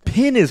this. Stuff.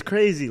 pin is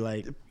crazy.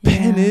 Like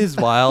Pin Yeah. is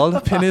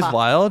wild. Pin is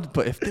wild.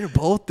 But if they're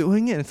both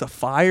doing it, and it's a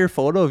fire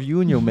photo of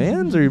you and your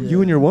man's or you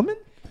and your woman.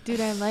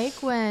 Dude, I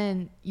like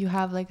when you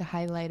have like a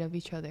highlight of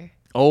each other.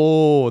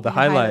 Oh, the Like a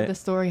highlight. the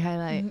story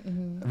highlight.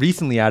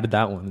 Recently added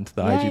that one into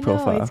the Yeah, I IG know,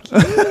 profile. it's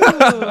cute.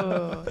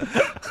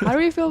 How do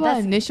we feel about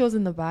That's- initials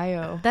in the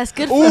bio? That's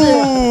good for Ooh, the.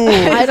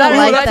 I don't Ooh,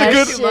 like that's a that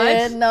good-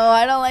 shit. No,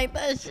 I don't like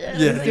that shit.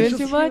 Yeah. It's Doing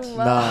too much?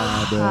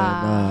 nah, bro,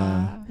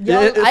 nah. Yo,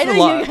 It's I a know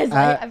lot. you guys.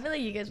 I feel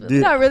like you guys. Dude.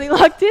 Really Not really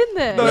locked in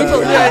then. No,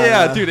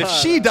 yeah, dude. If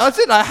she does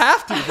it, I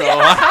have to, bro.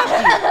 I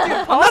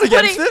have to. I'm not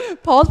against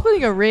it. Paul's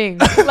putting a ring.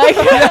 Like,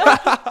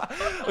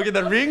 Okay,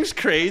 the ring's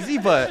crazy,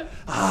 but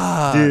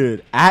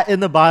Dude, at in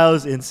the bio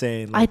is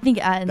insane. I Like, think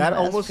that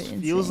almost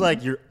feels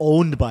like you're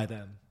owned by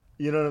them.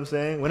 You know what I'm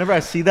saying? Whenever I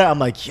see that, I'm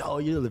like, yo,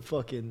 you're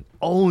fucking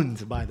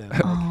owned by them.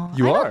 Like,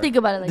 you I are. don't think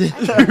about it like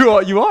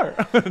that. You are.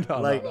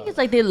 No, Like- I think it's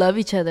like they love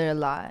each other a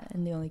lot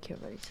and they only care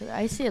about each other.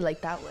 I see it like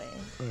that way.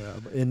 yeah,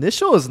 but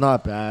initial is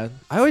not bad.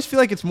 I always feel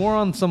like it's more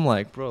on some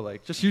like, bro,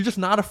 like just you're just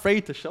not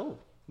afraid to show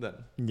then.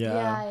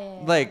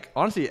 Yeah. Like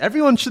honestly,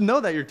 everyone should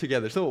know that you're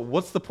together. So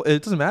what's the?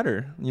 It doesn't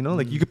matter, you know.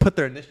 Like you could put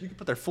their initial, you could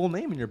put their full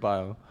name in your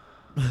bio.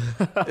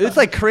 It's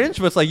like cringe,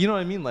 but it's like you know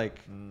what I mean. Like,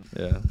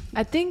 yeah.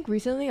 I think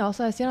recently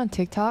also I see it on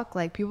TikTok.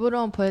 Like people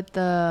don't put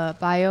the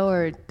bio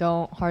or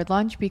don't hard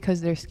launch because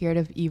they're scared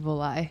of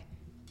evil eye.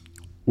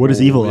 What is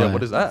evil? Yeah, eye?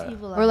 what is that?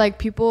 Or like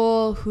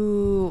people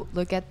who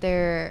look at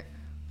their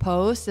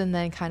posts and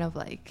then kind of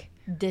like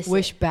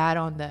wish bad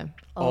on them.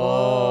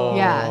 Oh.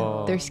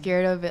 Yeah, they're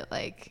scared of it,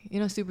 like, you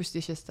know,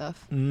 superstitious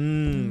stuff.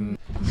 Mm.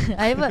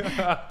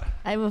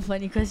 I have a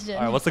funny question.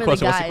 All right, what's the for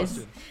question? What's the guys.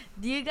 question?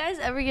 Do you guys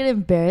ever get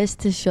embarrassed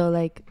to show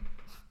like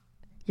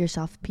your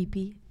soft pee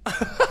pee?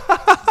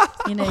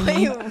 You know what I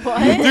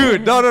mean?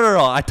 Dude,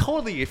 no. I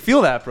totally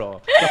feel that,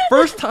 bro. The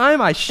first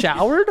time I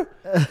showered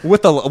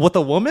with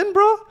a woman,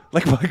 bro,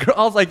 like my girl,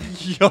 I was like,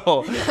 yo,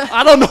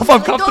 I don't know if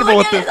I'm comfortable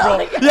with this,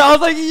 bro. Yeah, I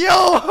was like, yo,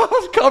 I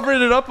was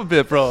covering it up a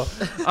bit, bro.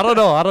 I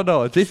don't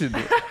know. Jason,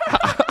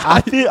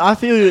 I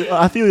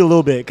feel you a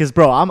little bit, cause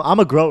bro, I'm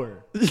a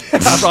grower.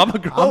 yeah, bro, I'm a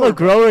girl. I'm a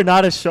grower,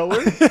 not a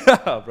shower.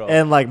 Yeah, bro.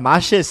 And like my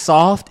shit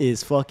soft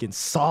is fucking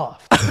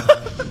soft.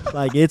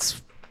 Like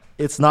it's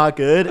not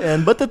good.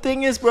 And but the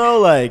thing is, bro,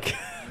 like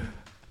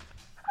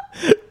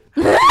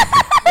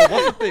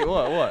What's the thing?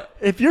 What?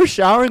 if you're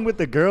showering with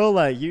the girl,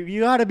 like you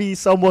gotta be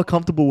somewhat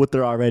comfortable with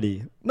her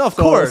already. No, of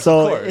course.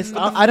 So of course. it's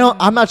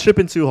I'm not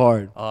tripping too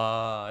hard.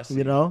 I see.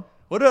 You know?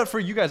 What about for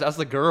you guys as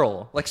the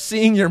girl? Like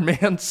seeing your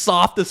man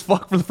soft as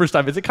fuck for the first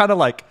time. Is it kind of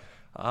like,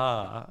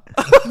 No,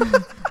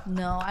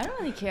 I don't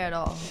really care at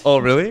all. Oh,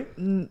 really?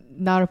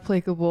 Not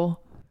applicable.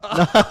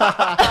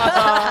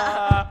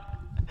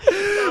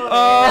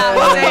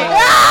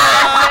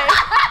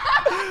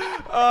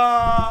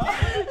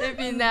 It'd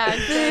be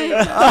nasty.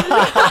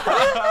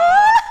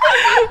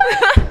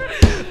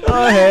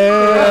 Oh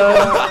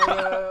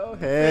hell.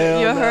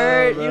 You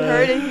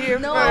heard it here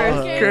No, first.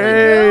 okay. If the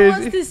girl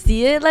crazy. wants to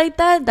see it like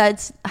that,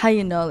 that's how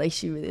you know like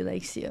she really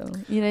likes you.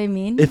 You know what I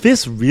mean? If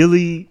it's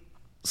really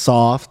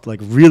soft, like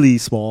really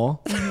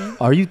small,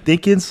 are you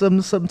thinking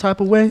some type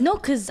of way? No,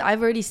 because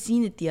I've already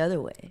seen it the other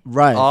way.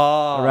 Right.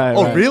 Right.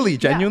 right. Really?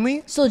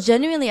 Genuinely? So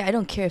genuinely, I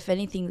don't care if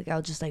anything. Like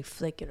I'll just like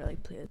flick it or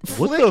like play with it.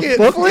 What Flick the it,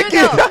 fuck? flick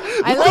No, it.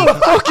 I What like. the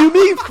fuck you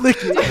mean flick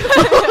it?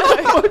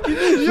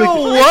 Yo,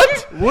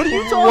 what? What are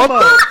you talking What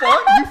about? the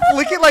fuck? You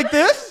flick it like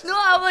this? No,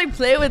 I'll like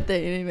play with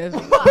it. You know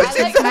what I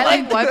mean? I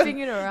like wiping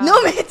it around.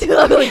 No, me too.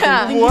 I'll go like,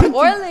 Yeah. What?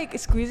 Or like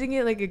squeezing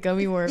it like a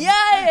gummy worm.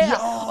 yeah.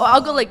 Or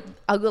I'll go like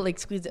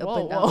squeeze it up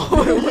and down. Yo,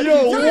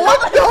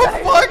 what the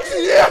fuck?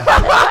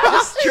 Yeah.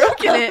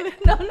 Stroking it.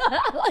 No,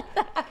 not like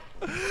that.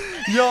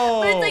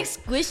 Yo. But it's like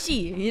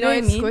squishy. You No, know what I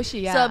it's mean?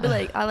 squishy, yeah. So I'll be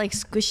like, I like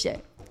squish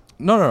it.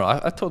 No. I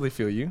totally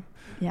feel you.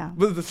 Yeah.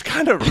 But this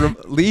kind of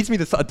leads me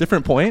to a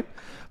different point.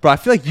 Bro, I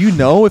feel like you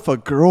know if a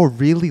girl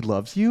really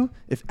loves you,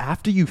 if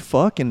after you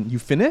fuck and you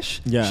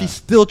finish, Yeah. she's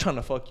still trying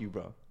to fuck you,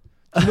 bro.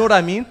 You know what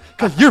I mean?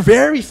 Because you're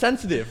very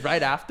sensitive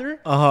right after,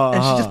 and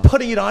she's just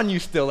putting it on you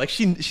still. Like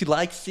she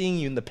likes seeing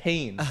you in the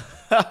pain. Do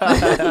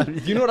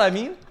you know what I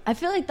mean? I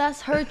feel like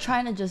that's her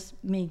trying to just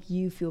make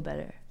you feel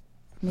better.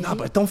 Maybe? No,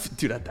 but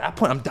dude. At that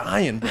point, I'm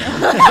dying, bro.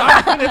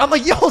 I'm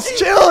like, yo,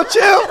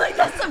 chill. like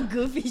that's some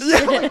goofy shit. Yeah,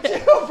 like,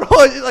 chill,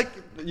 bro. You're like,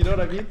 you know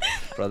what I mean,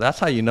 bro? That's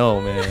how you know,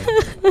 man.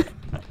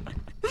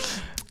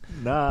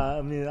 Nah,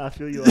 I mean I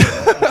feel you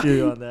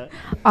on that.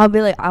 I'll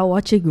be like, I'll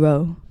watch it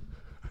grow.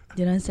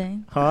 You know what I'm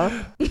saying?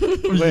 Huh?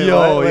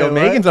 Yo,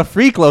 Megan's a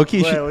freak, low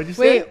key. Wait, what'd you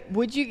say?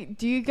 Wait,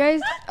 do you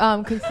guys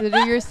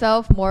consider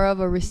yourself more of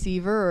a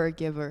receiver or a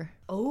giver?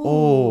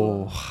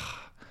 Oh,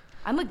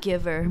 I'm a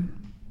giver.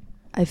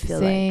 I feel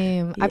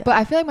Same. like. Yeah. But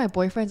I feel like my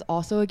boyfriend's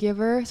also a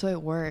giver, so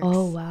it works.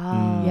 Oh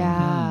wow.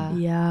 Yeah.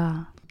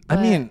 Yeah. I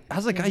But- mean,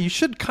 as a guy, you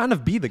should kind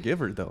of be the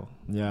giver, though.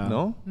 Yeah.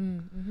 No.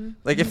 Mm-hmm.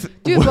 Like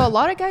if. Dude, but a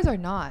lot of guys are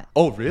not.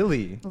 Oh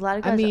really? A lot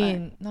of I guys.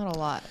 mean, not a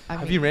lot.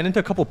 Have you ran into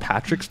a couple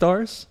Patrick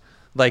stars?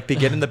 Like they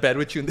get in the bed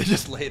with you and they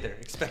just lay there,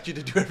 expect you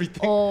to do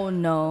everything. Oh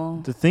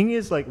no. The thing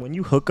is, like, when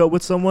you hook up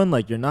with someone,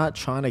 like, you're not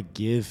trying to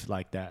give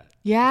like that.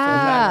 Yeah,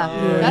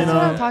 Yeah. that's You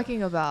what know? I'm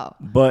talking about.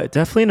 But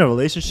definitely in a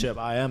relationship,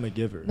 I am a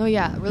giver. No,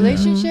 yeah,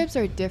 relationships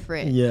are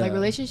different. Yeah. Like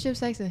relationship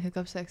sex and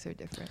hookup sex are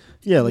different.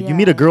 Yeah, like you Yeah.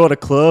 meet a girl at a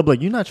club,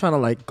 like you're not trying to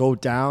like go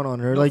down on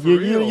her. No, like for you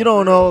real,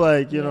 don't for know, real.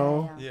 like, you Yeah,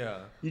 know, yeah. Yeah.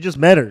 you just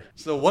met her.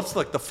 So what's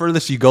like the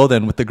furthest you go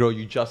then with the girl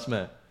you just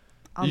met?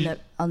 You-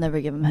 I'll never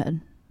give him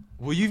head.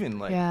 Will you even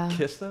like Yeah.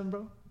 kiss them,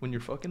 bro, when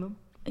you're fucking them?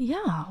 Yeah.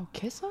 Oh,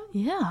 kiss them?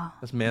 Yeah.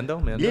 That's Mando.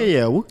 Mando.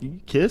 Yeah, we'll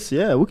kiss.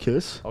 Yeah, we'll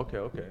kiss. Okay.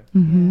 Okay.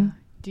 Mm-hmm.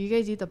 Do you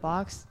guys eat the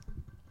box?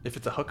 If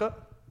it's a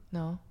hookup.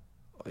 No.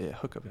 Oh yeah,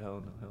 hookup.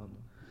 Hell no. Hell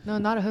no. No,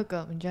 not a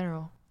hookup in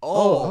general.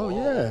 Oh,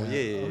 yeah.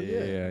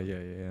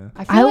 Yeah.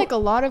 I feel like a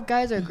lot of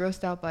guys are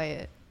grossed out by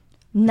it.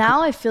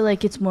 Now I feel like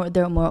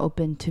they're more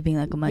open to being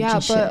like a munch Yeah,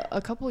 and shit. but a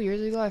couple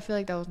years ago, I feel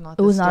like that was not.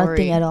 It was not a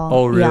thing at all.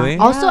 Oh, really? Yeah.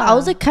 Also, I Yeah.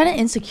 was like kind of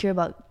insecure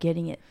about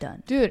getting it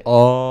done. dude.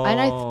 Oh. And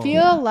I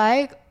feel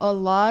like a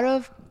lot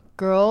of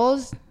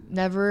girls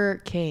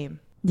never came.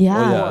 Yeah.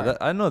 Oh yeah.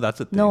 I know that's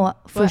a thing. No,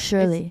 for But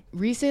surely. it's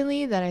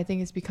recently that I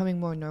think it's becoming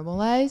more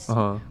normalized. Uh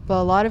huh.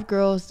 But a lot of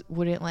girls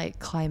wouldn't like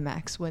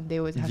climax when they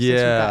would have sex with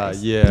Yeah.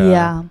 guys. Yeah.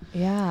 Yeah.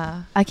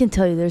 Yeah. I can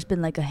tell you, there's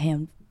been like a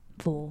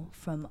handful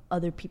from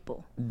other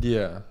people.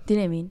 Yeah. Do you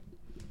know what I mean?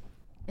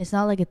 It's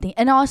not like a thing.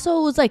 And also,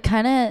 it was like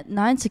kind of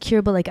not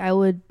insecure, but like I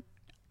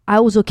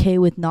was okay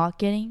with not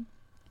getting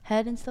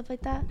head and stuff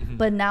like that. Mhm.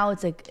 But now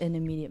it's like an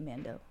immediate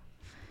Mando.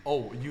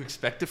 Oh, you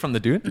expect it from the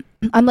dude?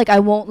 I'm like, I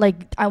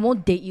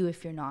won't date you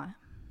if you're not.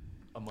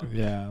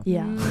 Yeah.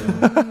 Yeah.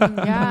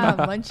 Yeah.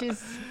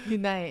 Munches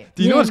unite.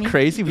 Do you Yeah, know what's I mean-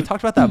 crazy? We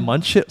talked about that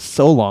munch shit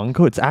so long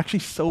ago. It's actually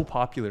so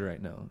popular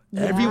right now.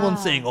 Yeah.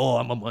 Everyone's saying, "Oh,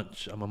 I'm a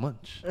munch. I'm a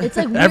munch." It's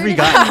like Every weird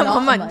guy- if you're not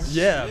I'm a a munch. munch.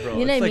 Yeah, bro.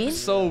 You know it's what I like mean?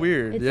 so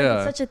weird. It's yeah.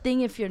 like such a thing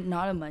if you're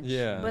not a munch.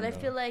 Yeah, But I I know.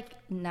 feel like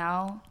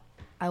now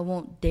I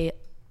won't date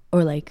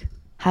or like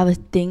have a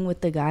thing with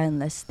the guy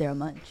unless they're a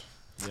munch.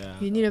 Yeah.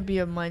 You need to be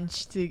a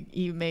munch to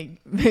eat Megu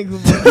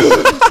munch.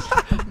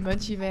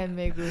 Munchy man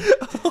Megu.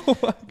 Oh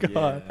my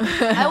god.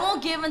 I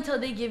won't give until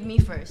they give me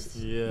first.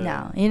 Yeah.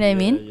 Now, you know what I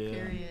mean? Yeah.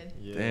 Period.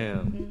 Yeah.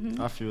 Damn.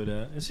 I feel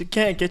that. It's, you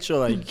can't get your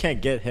like you can't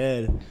get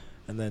head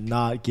and then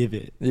not give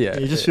it. Yeah.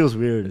 It just feels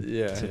weird.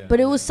 Yeah. to- yeah. But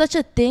it was such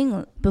a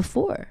thing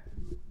before.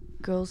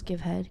 Girls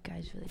give head,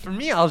 guys really For don't.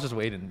 me, I was just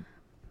waiting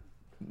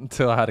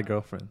until I had a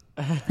girlfriend.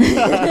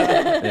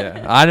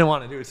 Yeah, I didn't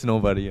want to do it to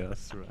nobody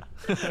else. Bro.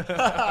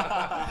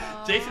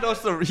 Jason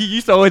also he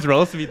used to always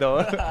roast me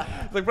though.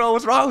 He's like, bro,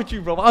 what's wrong with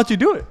you, bro? Why don't you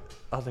do it?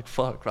 I was like,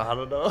 fuck, bro, I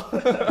don't know.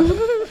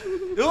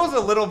 It was a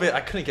little bit.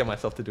 I couldn't get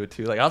myself to do it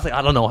too. Like I was like,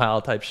 I don't know how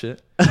type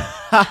shit.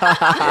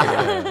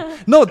 Yeah.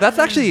 No, that's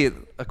actually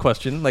a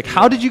question. Like,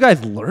 how did you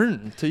guys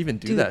learn to even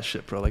do Dude. that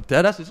shit, bro? Like,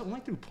 deadass is only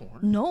through porn.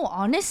 No,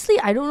 honestly,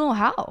 I don't know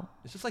how.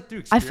 It's just like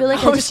through. I feel like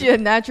experience. Oh, is she a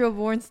natural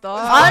born star?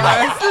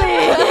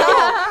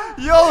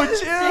 Honestly. Yo,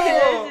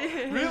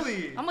 chill.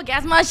 Really? I'm gonna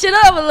gas my shit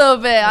up a little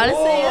bit.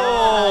 Honestly.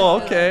 Oh,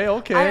 yeah. okay,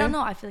 okay. I don't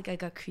know. I feel like I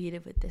got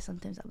creative with this.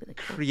 Sometimes I'll be like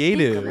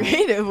Creative.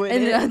 Creative with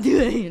and it. then I'll do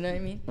it. You know what I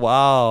mean?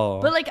 Wow.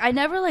 But like, I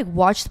never like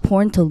watched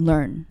porn to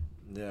learn.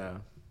 Yeah.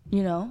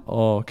 You know?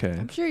 Oh, okay.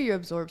 I'm sure you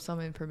absorb some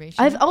information.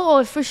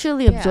 I for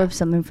surely Yeah. absorbed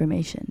some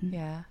information.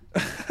 Yeah.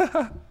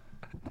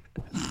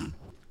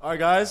 All right,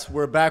 guys,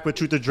 we're back with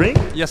Truth or Drink.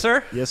 Yes,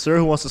 sir. Yes, sir.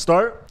 Who wants to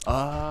start?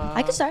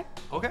 I can start.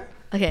 Okay.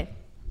 Okay.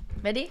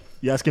 Ready?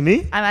 You asking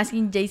me? I'm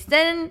asking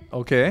Jason.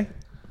 Okay.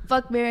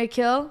 Fuck, marry,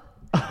 kill.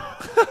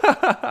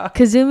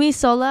 Kazumi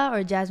Sola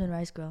or Jasmine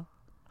Rice Girl?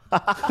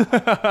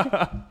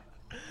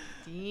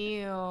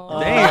 Damn.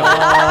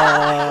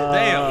 Damn.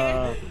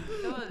 Damn.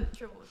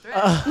 Triple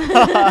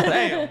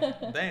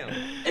threat. Damn.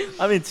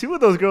 I mean, two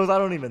of those girls I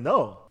don't even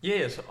know. Yeah,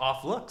 it's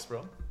off looks,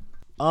 bro.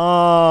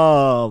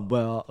 Oh,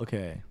 well,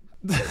 okay.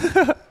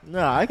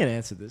 No, I can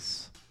answer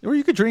this. Or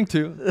you could drink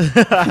too.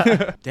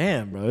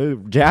 Damn, bro.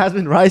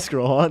 Jasmine Rice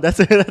Girl, huh? That's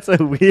a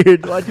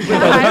weird. Why'd you put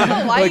that? I don't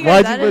know why like, you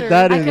guys why'd you added put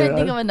that I in couldn't there?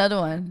 think of another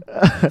one.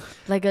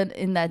 Like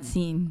in that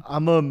scene.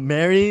 I'm a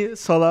marry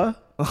Sola.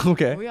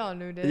 Okay. We all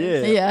knew this.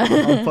 Yeah.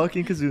 Yeah. I'm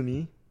fucking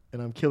Kazumi,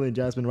 and I'm killing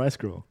Jasmine Rice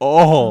Girl.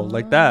 Oh,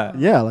 like that.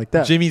 Yeah, like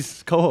that.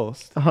 Jimmy's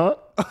co-host. Huh?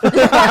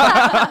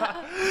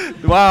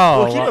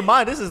 Wow. Well, keep in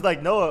mind, this is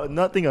like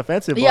nothing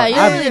offensive. Yeah, but you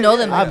don't I've- really know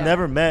them. I've like that.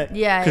 never met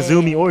Yeah, yeah,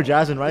 Kazumi yeah. or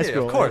Jasmine Rice Yeah,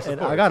 Girl. of course, and of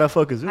course. I gotta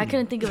fuck Kazumi. I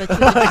couldn't think of it. like,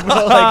 bro, like,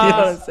 you know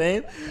what I'm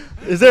saying?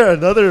 Is there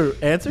another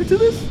answer to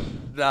this?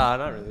 Nah,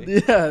 not really.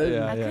 Yeah.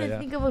 Yeah. I couldn't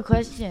think of a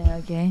question.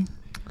 Okay.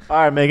 All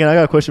right, Megan, I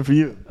got a question for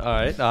you. All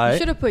right. All You right.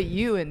 should have put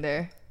you in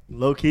there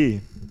Low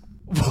key.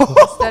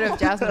 instead of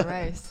Jasmine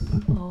Rice.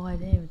 Oh, I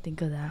didn't even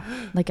think of that.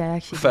 Like I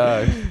actually.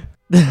 Fact.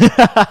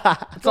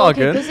 It's all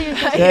Okay, good. go say your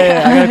question.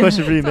 Yeah, I got a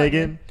question for you, It's all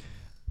Megan.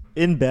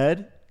 In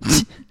bed,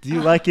 do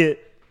you like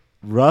it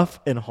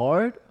rough and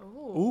hard,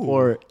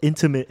 or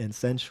intimate and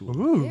sensual?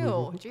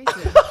 Ew,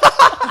 Jason.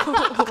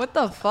 What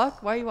the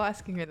fuck? Why are you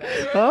asking her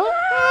that? Huh?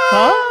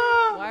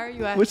 Why are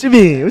you asking? What you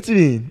mean? What you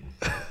mean?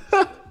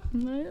 I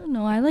don't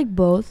know. I like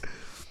both.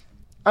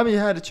 I mean, you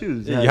had to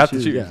choose. Yeah, you have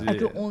to choose. Yeah. I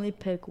could only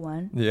pick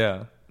one.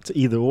 Yeah. It's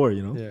either or,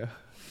 you know. Yeah.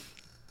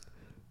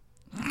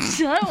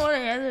 I don't want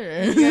to answer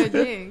You it.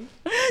 gotta drink.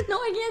 No,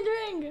 I can't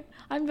drink.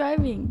 I'm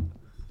driving.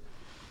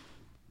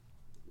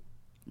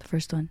 The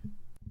first one.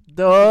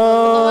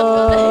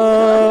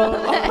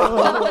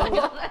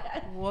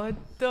 What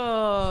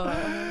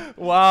the?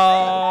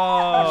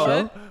 Wow.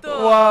 Michelle? The?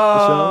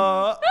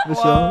 Wow.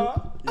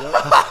 Michelle? Yep.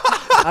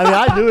 I mean,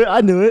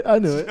 I knew it.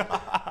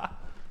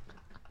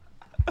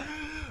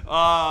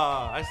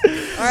 I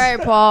see. All right,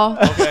 Paul.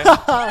 Okay.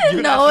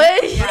 No way.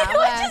 Yeah,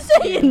 Why'd you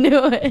say you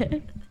knew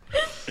it?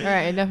 All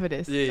right, enough of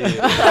this.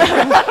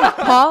 Yeah.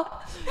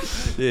 Paul,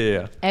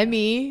 Yeah.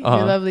 Emmy, Uh-huh.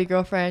 your lovely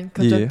girlfriend,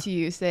 comes Yeah. up to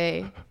you,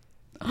 say,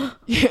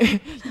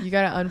 "You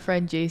gotta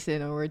unfriend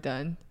Jason, or we're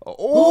done."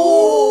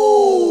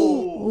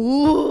 Oh.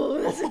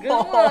 Ooh, that's a good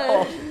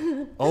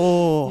one.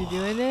 Oh. You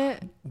doing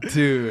it?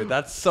 Dude,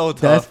 that's so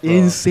tough. That's bro.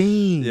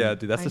 insane. Yeah,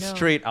 dude, that's I a know.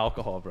 straight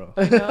alcohol, bro.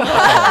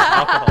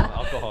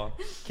 Alcohol.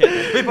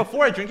 Wait,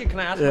 before I drink it, can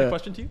I ask my Yeah.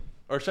 question to you?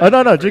 Or should Oh I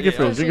no, no, it drink it Yeah,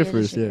 first. yeah. Drink it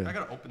Yeah, first. yeah. I Yeah.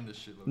 gotta open this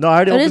shit. No, I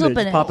already It is opened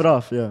it. open Just it. pop it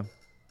off. Yeah.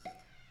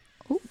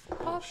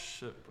 Oh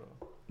shit, bro.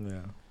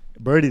 Yeah.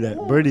 Birdie that.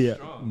 Birdie it.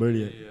 Strong.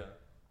 Birdie it. Yeah.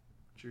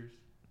 Cheers.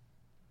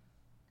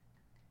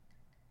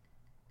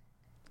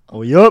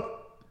 Oh,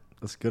 yup.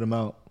 That's a good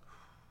amount.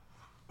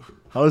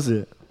 How is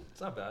it? It's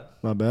not bad.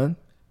 Not bad.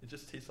 It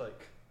just tastes like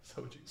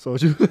soju.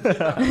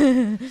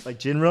 Soju. Like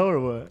Jinro or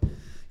what?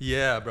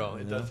 Yeah, bro.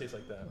 It does taste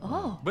like that.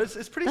 Oh. But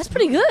it's pretty. That's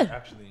pretty smooth, good.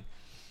 actually.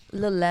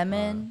 Little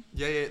lemon.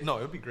 Yeah. No,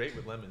 it would be great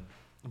with lemon.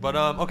 But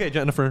okay,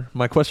 Jennifer,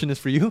 my question is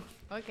for you.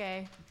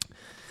 Okay.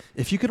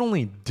 If you could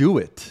only do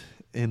it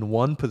in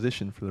one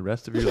position for the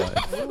rest of your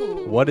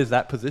life, what is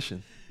that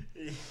position?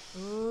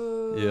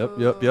 Yep.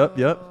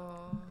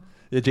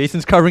 Yeah,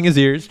 Jason's covering his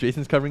ears.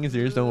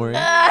 Don't worry.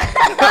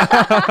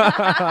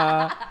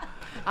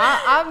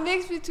 I'm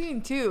mixed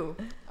between two.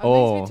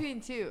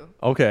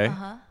 Okay.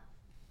 Uh-huh.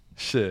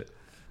 Shit.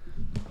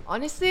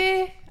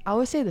 Honestly, I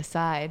would say the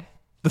side.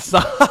 The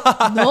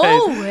side.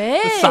 No way.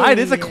 The side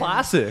is a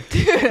classic.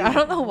 Dude, I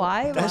don't know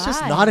why. That's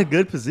just Why? not a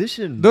good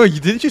position. No,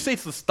 didn't you say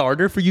it's the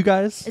starter for you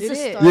guys? It's It a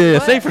is. starter. Yeah,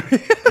 But say for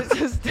It's,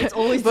 just, It's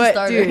always the but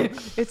starter. Dude,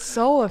 it's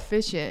so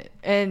efficient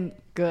and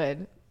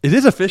good. It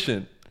is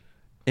efficient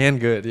and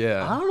good. I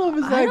Yeah, don't know if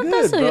it's I that don't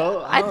good, that's a,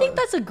 bro. I think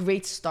that's a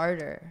great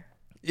starter.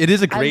 it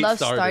is a great love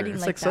starter. starting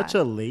it's like like such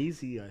that. a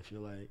lazy. I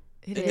feel like.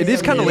 It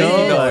is kind of You lazy.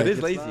 know, No, like, it is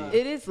it's lazy. not-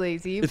 It is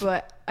lazy, It's-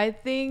 but I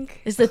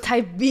think, It's the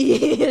type B.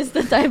 It's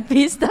the type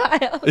B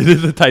style. It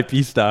is a type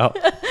B style.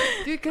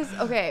 dude, because,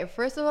 okay,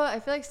 first of all, I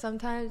feel like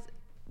sometimes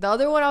the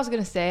other one I was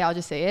going to say, I'll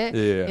just say it,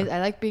 Yeah. is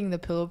I like being the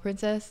pillow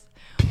princess.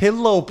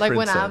 Pillow Like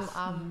princess. when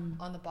I'm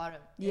on the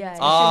bottom. Yeah. Missionary.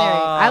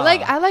 Ah.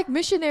 I like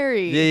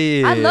missionary.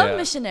 Yeah. I love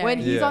missionary. When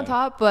he's Yeah. on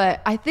top, but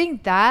I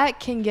think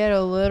that can get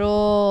a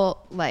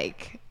little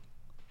like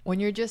when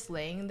you're just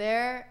laying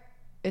there,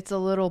 it's a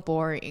little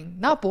boring.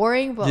 Not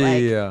boring, but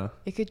like Yeah.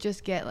 it could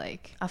just get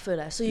like. I feel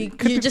that. So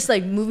you're just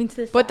like moving to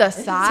the side. But the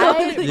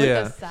side,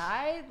 Yeah. the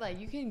side, like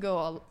you can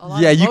go a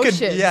lot. Yeah, of you could.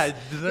 motions. Yeah,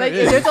 like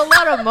there's a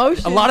lot of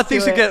motion. a lot of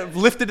things to get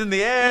lifted in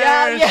the air.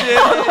 Yeah, and yeah,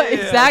 shit.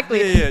 Yeah, exactly.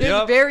 Yeah, There's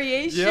yup.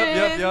 variations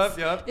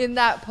Yep. in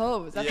that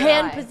pose. That's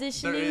Hand why. There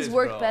positionings is,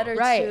 work bro. better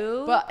Right,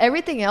 too. but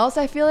everything else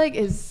I feel like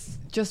is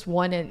just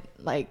one and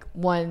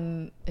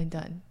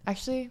done.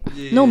 Actually,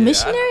 no, Yeah.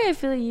 missionary. I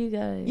feel like you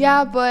guys.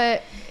 yeah,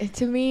 but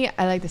to me,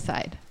 I like the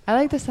side.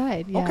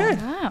 Yeah. Okay.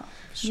 Wow.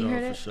 Sure,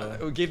 heard for it? sure.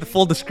 We gave the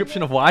full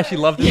description of why she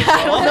loved it.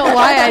 I don't know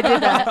why I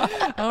did that.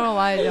 I don't know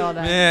why I did all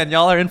that. Man,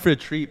 y'all are in for a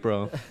treat,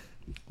 bro.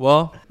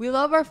 Well, We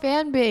love our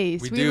fan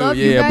base. We We do, love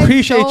yeah. you guys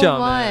Appreciate so y'all,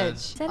 man.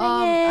 much. Dang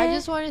I it.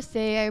 just want to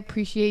say I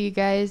appreciate you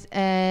guys,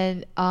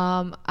 and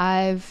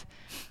I've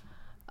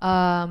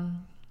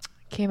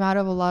came out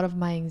of a lot of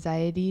my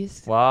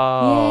anxieties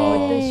wow.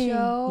 with this Yay.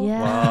 show.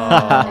 Yeah.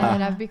 Wow.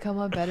 And I've become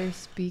a better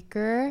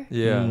speaker,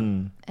 Yeah.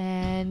 Mm.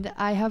 and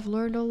I have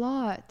learned a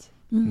lot.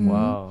 Mhm.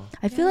 Wow.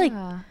 I feel like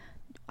Yeah.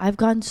 I've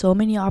gotten so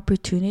many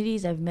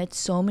opportunities. I've met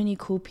so many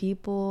cool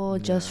people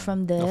just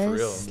from this. No, for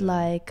real.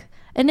 Like,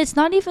 and it's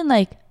not even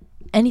like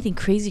anything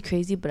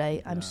crazy, but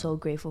I'm so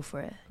grateful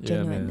for it. Yeah,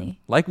 man. Genuinely.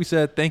 Like we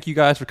said, thank you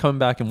guys for coming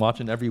back and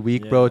watching every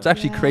week, bro. Yeah. It's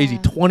actually crazy.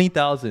 Yeah.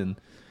 20,000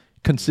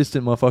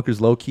 consistent motherfuckers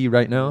low key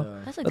right now. Yeah.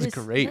 That's a That's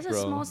good, great, That's bro.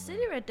 a small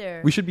city right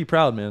there. We should be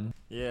proud, man.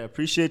 Yeah,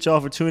 appreciate y'all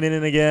for tuning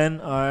in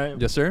again. All right.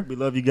 Yes, sir. We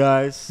love you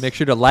guys. Make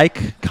sure to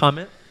like,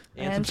 comment,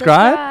 and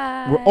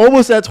subscribe. We're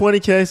almost at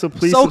 20K, so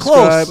please So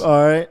subscribe. close.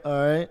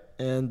 All right.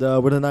 And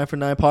we're the 9 for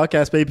 9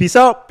 podcast, baby. Peace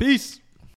out. Peace.